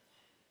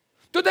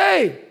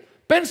 Today,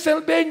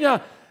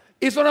 Pennsylvania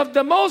is one of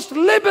the most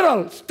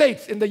liberal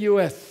states in the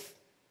U.S.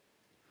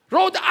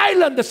 Rhode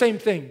Island, the same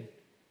thing.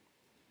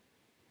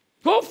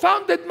 Who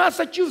founded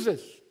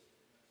Massachusetts?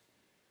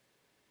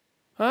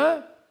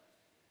 Huh?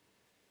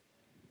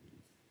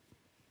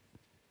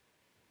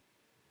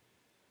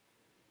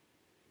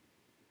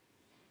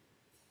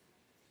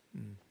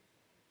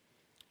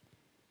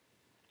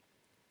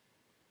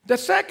 The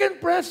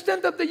second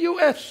president of the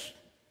U.S.,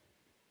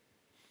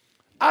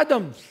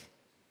 Adams,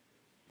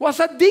 was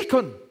a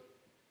deacon.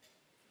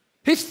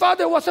 His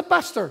father was a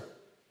pastor.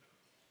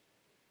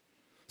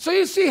 So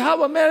you see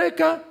how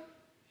America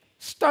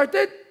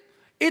started?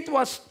 It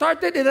was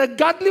started in a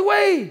godly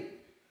way.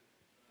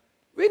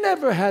 We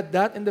never had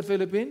that in the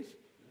Philippines.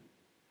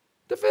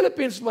 The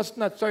Philippines was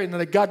not started in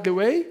a godly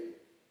way.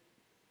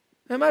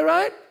 Am I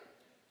right?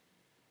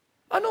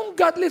 Anong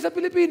godly sa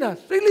Pilipinas?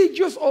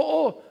 Religious,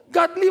 oo.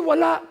 Godly,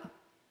 wala.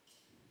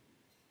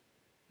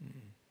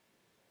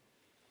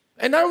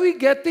 And are we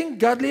getting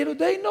godly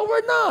today? No,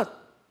 we're not.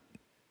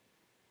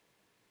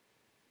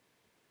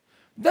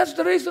 That's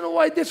the reason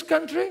why this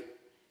country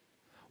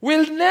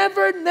will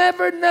never,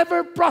 never,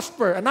 never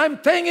prosper. And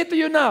I'm saying it to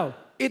you now.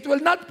 It will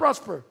not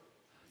prosper.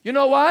 You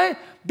know why?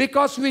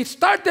 Because we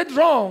started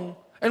wrong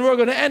and we're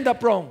going to end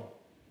up wrong.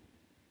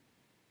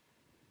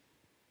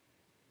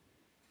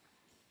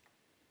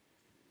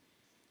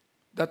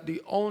 That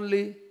the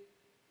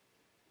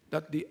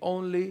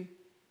only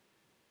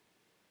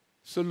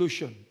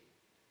solution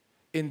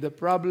in the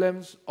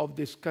problems of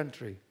this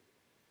country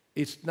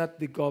is not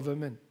the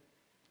government,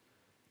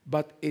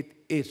 but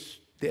it is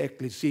the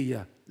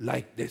Ekklesia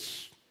like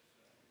this.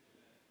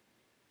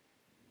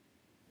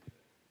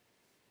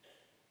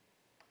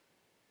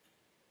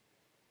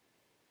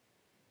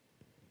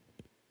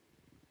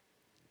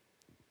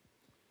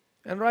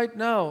 And right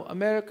now,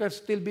 America is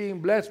still being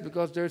blessed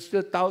because there are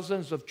still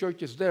thousands of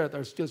churches there that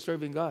are still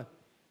serving God.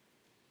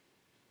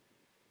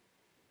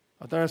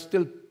 That are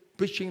still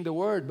preaching the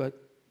word, but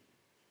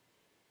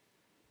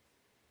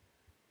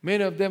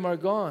many of them are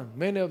gone.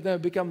 Many of them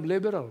have become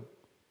liberal.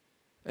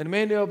 And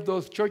many of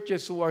those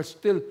churches who are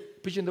still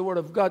preaching the word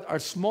of God are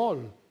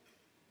small.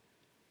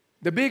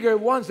 The bigger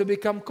ones have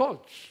become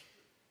cults.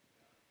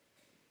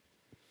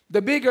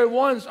 The bigger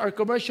ones are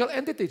commercial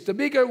entities. The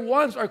bigger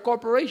ones are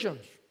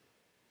corporations.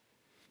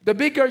 The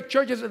bigger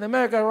churches in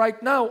America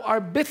right now are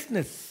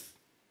business.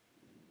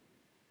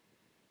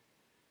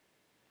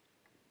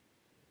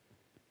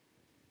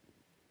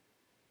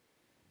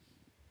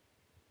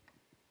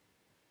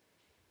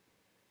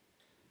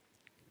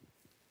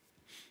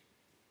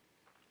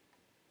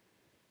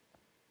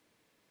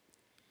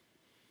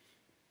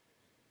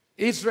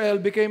 Israel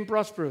became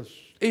prosperous.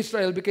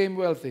 Israel became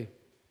wealthy.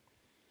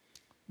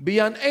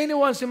 Beyond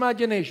anyone's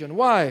imagination.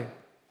 Why?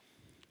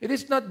 It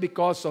is not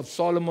because of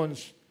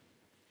Solomon's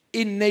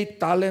innate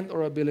talent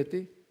or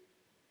ability,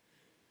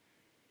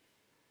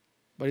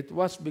 but it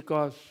was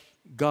because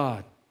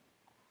God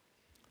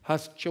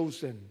has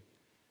chosen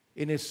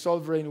in His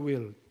sovereign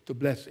will to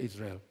bless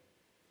Israel.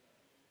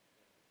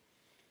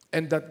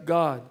 And that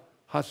God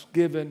has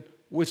given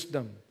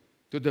wisdom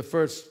to the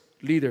first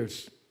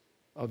leaders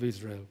of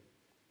Israel.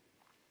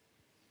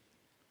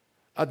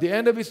 At the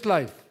end of his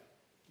life,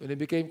 when he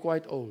became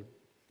quite old,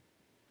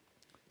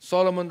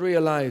 Solomon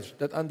realized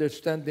that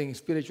understanding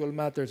spiritual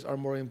matters are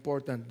more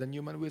important than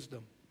human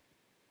wisdom.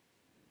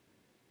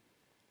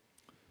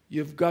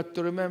 You've got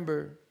to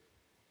remember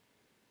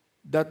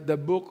that the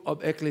book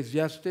of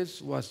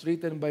Ecclesiastes was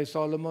written by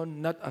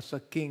Solomon not as a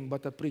king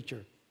but a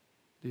preacher.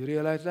 Do you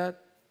realize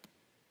that?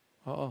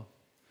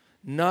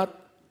 Not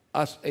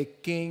as a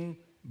king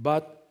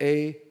but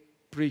a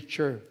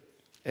preacher.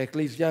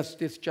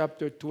 Ecclesiastes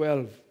chapter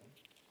 12.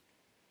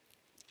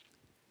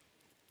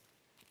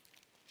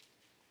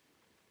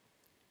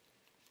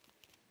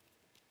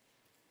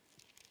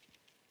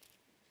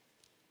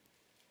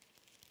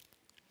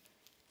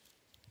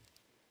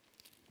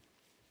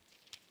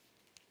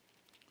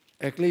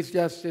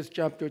 Ecclesiastes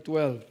chapter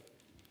 12.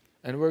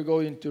 And we're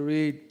going to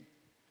read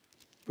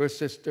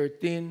verses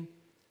 13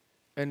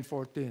 and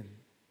 14.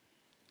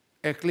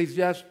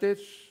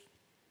 Ecclesiastes,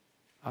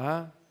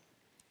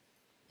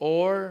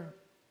 or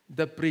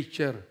the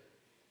preacher.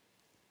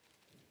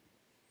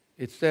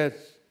 It says,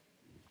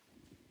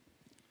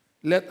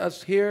 let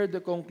us hear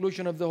the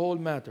conclusion of the whole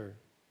matter.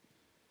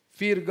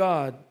 Fear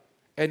God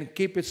and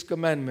keep His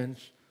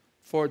commandments,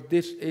 for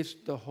this is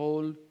the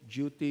whole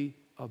duty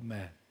of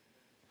man.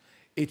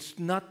 It's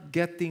not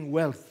getting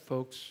wealth,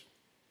 folks.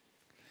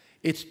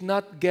 It's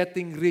not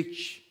getting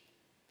rich.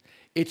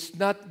 It's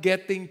not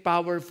getting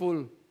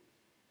powerful.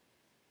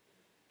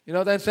 You know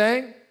what I'm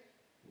saying?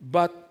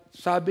 But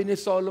sabi ni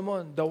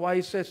Solomon, the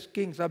wisest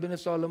king, sabi ni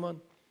Solomon,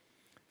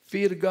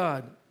 fear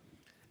God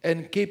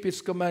and keep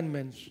His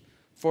commandments,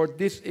 for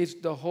this is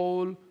the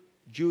whole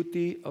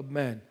duty of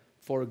man.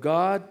 For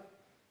God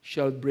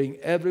shall bring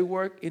every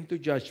work into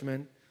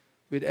judgment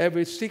with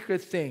every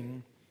secret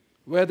thing,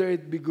 whether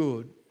it be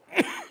good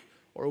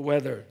or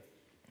whether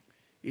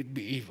it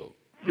be evil.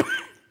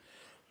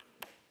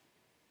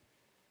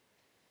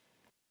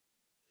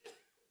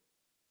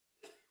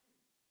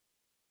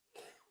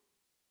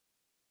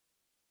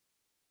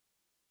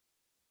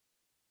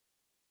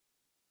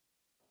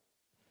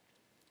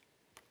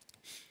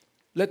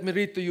 Let me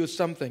read to you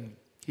something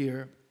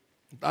here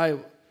that I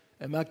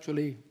am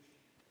actually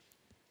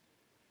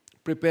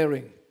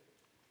preparing.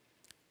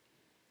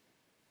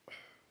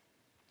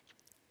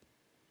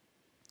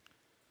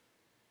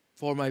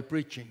 For my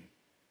preaching.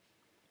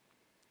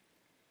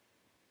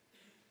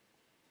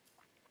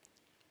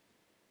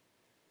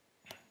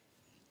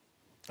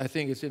 I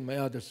think it's in my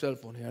other cell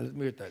phone here. Let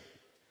me read that.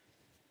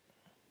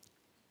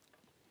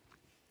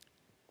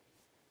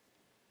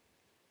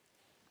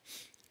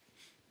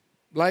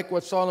 Like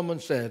what Solomon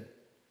said,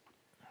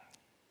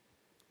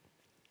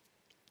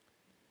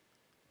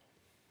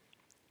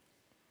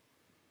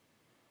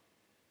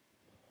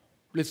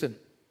 listen.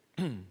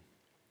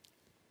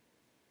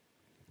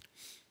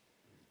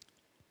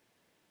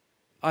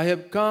 I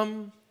have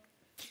come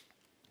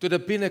to the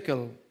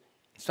pinnacle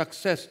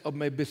success of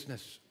my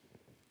business.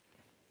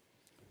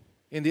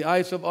 In the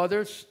eyes of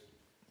others,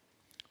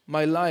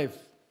 my life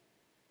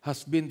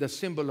has been the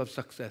symbol of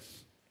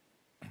success.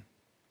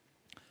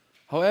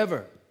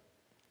 However,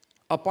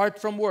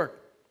 apart from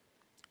work,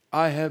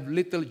 I have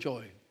little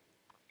joy.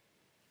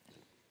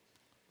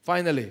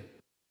 Finally,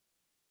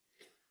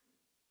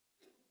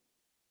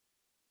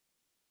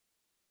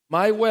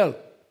 my wealth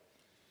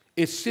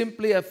is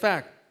simply a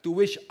fact to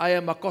which I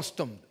am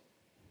accustomed.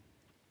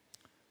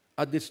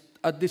 At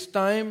this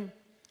time,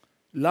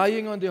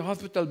 lying on the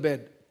hospital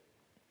bed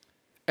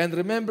and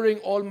remembering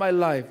all my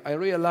life, I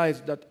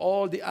realized that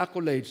all the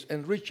accolades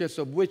and riches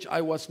of which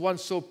I was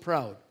once so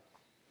proud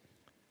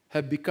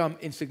have become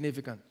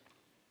insignificant.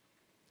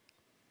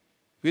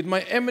 With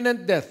my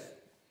imminent death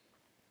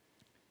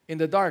in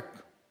the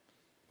dark,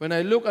 when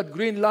I look at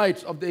green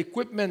lights of the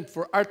equipment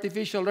for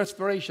artificial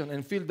respiration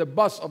and feel the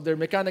buzz of their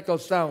mechanical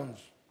sounds,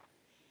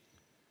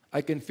 I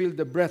can feel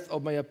the breath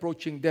of my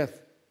approaching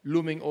death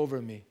looming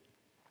over me.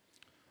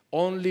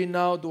 Only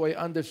now do I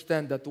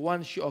understand that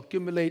once you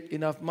accumulate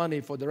enough money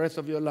for the rest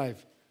of your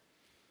life,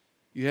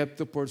 you have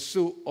to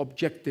pursue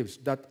objectives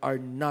that are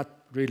not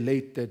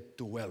related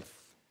to wealth.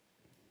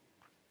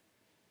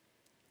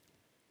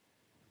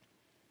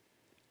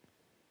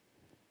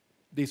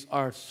 These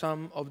are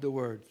some of the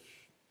words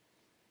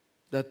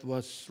that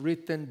was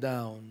written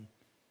down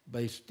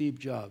by Steve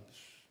Jobs,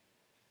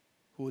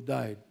 who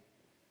died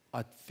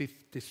at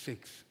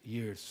 56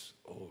 years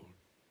old.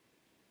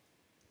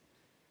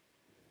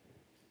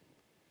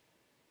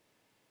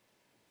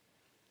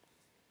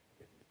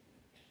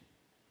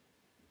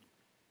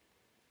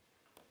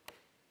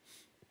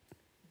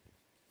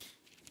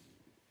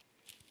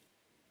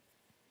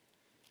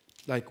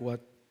 Like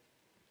what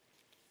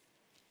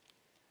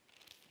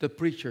the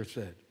preacher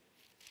said,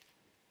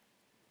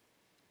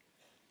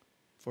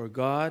 "For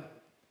God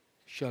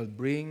shall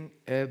bring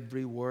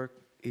every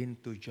work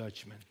into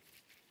judgment,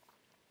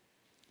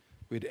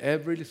 with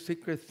every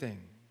secret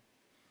thing,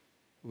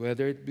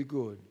 whether it be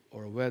good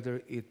or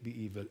whether it be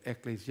evil."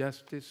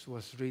 Ecclesiastes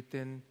was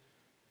written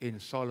in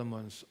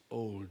Solomon's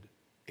old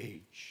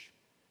age.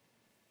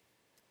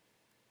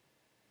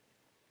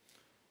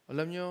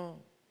 Alam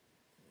nyo,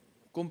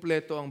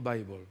 kumpleto ang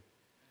Bible.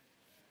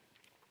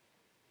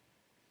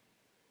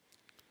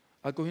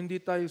 At kung hindi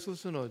tayo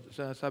susunod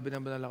sa sabi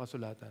ng banal na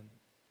kasulatan,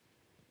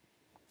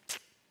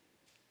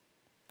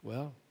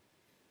 well,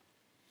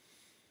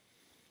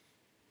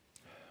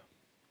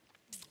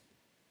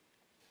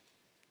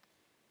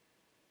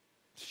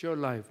 it's your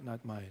life,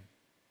 not mine.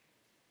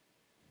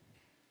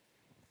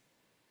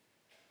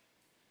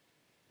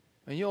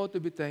 And you ought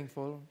to be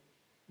thankful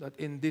that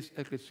in this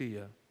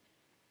Ekklesia,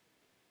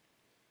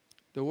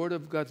 the Word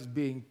of God is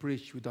being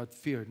preached without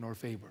fear nor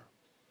favor.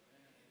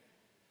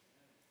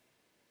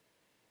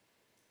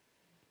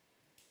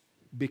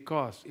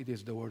 Because it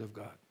is the Word of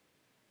God.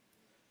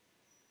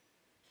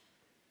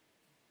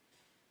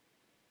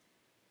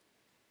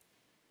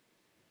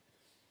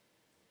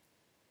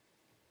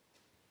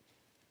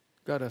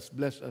 God has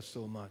blessed us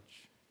so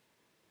much.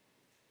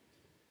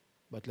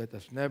 But let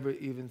us never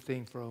even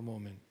think for a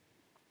moment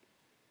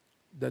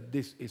that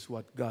this is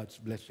what God's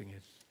blessing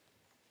is.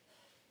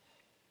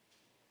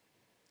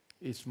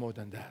 It's more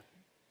than that.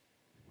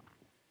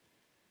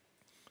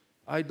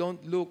 I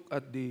don't look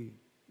at the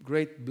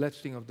great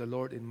blessing of the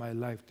Lord in my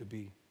life to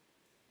be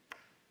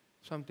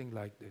something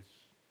like this.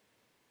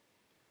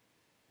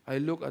 I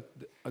look at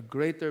a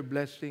greater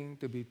blessing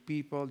to be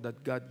people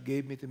that God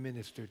gave me to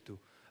minister to.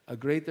 A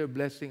greater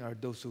blessing are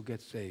those who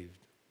get saved.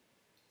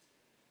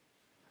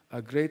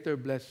 A greater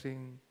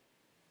blessing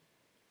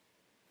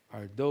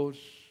are those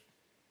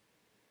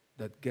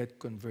that get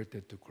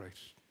converted to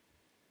Christ.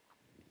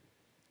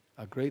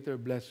 A greater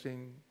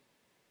blessing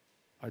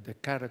are the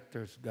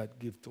characters God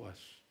gives to us,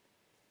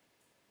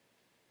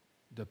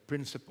 the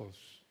principles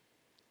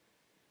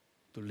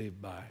to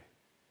live by.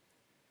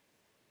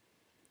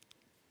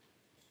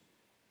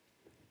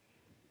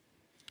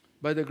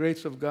 By the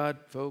grace of God,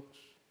 folks,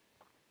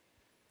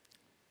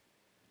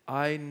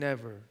 I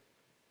never,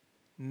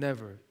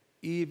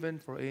 even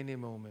for any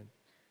moment,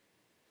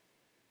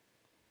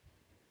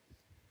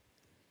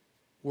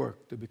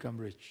 work to become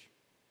rich.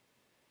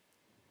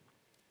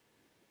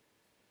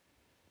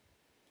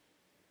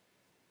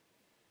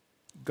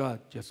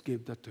 God just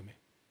gave that to me.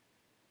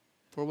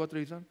 For what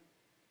reason?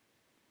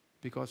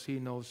 Because He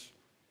knows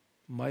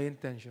my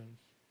intentions.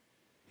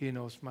 He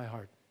knows my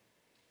heart.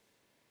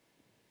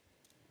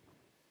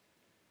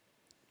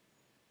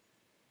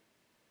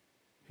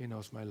 He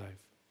knows my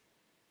life.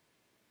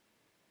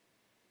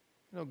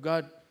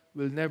 God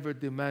will never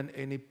demand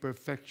any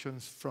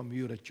perfections from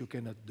you that you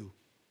cannot do.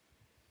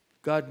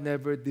 God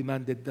never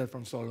demanded that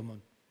from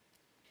Solomon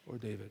or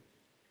David.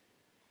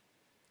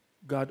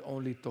 God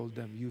only told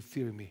them, you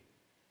fear me.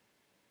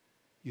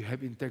 You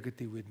have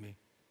integrity with me.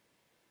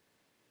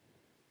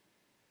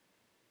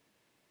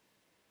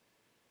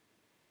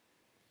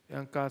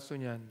 Ang kaso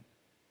niyan,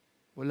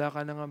 wala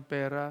ka nang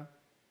pera,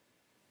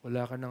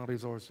 wala ka nang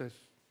resources,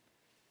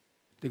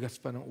 tigas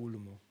pa ng ulo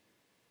mo.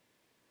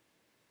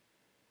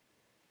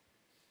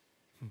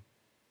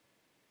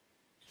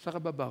 Sa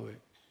kababawi.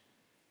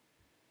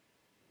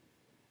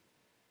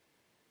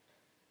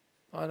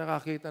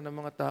 Nakakita ng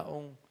mga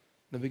taong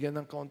nabigyan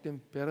ng kaunting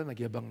pera,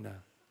 nagyabang na.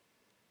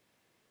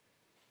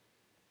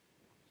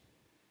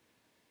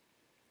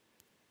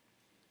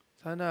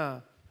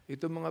 Sana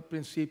itong mga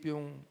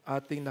prinsipyong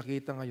ating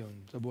nakita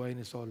ngayon sa buhay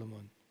ni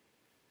Solomon,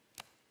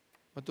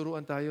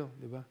 maturuan tayo,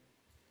 di ba?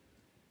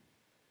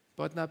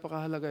 Bakit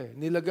napakahalaga eh.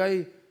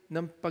 Nilagay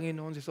ng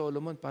Panginoon si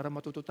Solomon para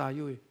matuto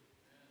tayo eh.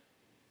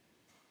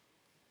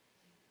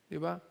 Di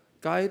ba?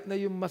 Kahit na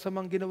yung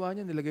masamang ginawa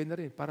niya, nilagay na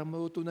rin para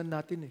matutunan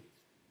natin eh.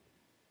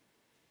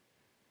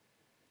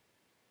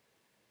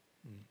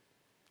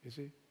 You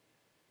see?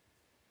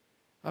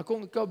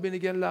 Kung ikaw,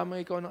 binigyan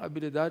lamang ikaw ng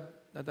abilidad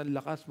at ang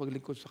lakas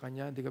maglingkod sa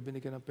Kanya, hindi ka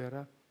binigyan ng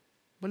pera,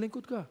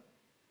 malingkod ka.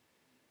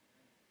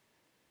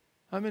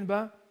 Amen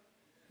ba?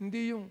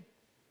 Hindi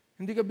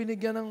ka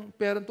binigyan ng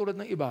pera tulad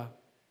ng iba,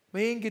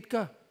 mahiinggit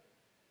ka.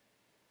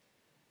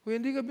 Kung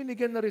hindi ka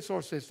binigyan ng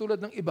resources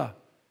tulad ng iba,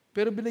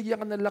 pero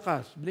binigyan ka ng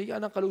lakas, binigyan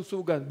ka ng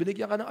kalusugan,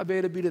 binigyan ka ng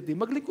availability,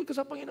 maglingkod ka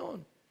sa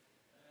Panginoon.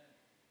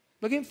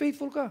 Maging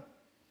faithful ka.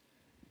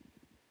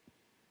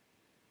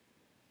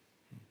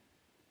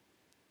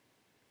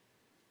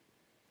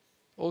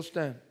 All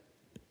stand.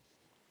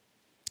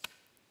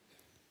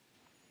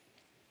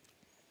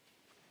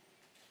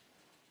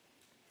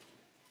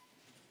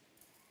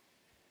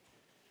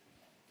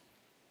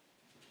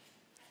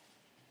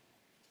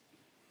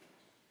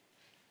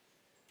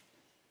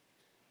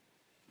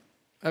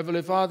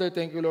 Heavenly Father,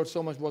 thank you, Lord,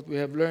 so much what we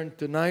have learned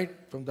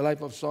tonight from the life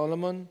of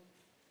Solomon.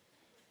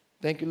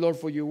 Thank you, Lord,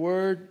 for your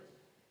word,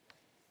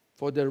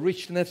 for the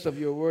richness of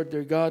your word,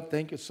 dear God.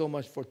 Thank you so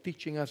much for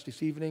teaching us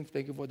this evening.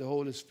 Thank you for the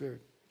Holy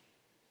Spirit.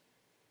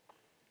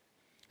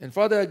 And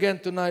Father, again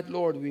tonight,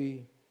 Lord,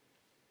 we,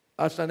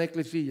 as an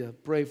Ekklesia,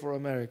 pray for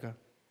America,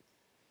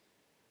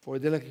 for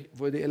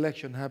the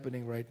election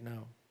happening right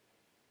now.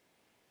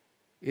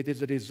 It is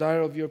the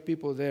desire of your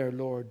people there,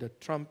 Lord, that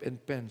Trump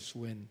and Pence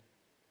win.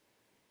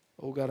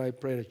 Oh God, I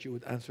pray that you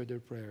would answer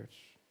their prayers.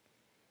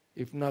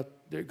 If not,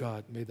 dear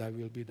God, may thy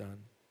will be done.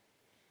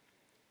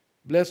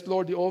 Bless,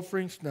 Lord, the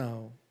offerings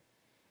now.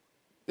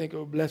 Thank you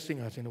for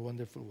blessing us in a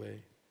wonderful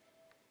way.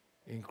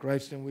 In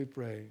Christ's name we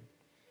pray.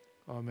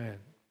 Amen.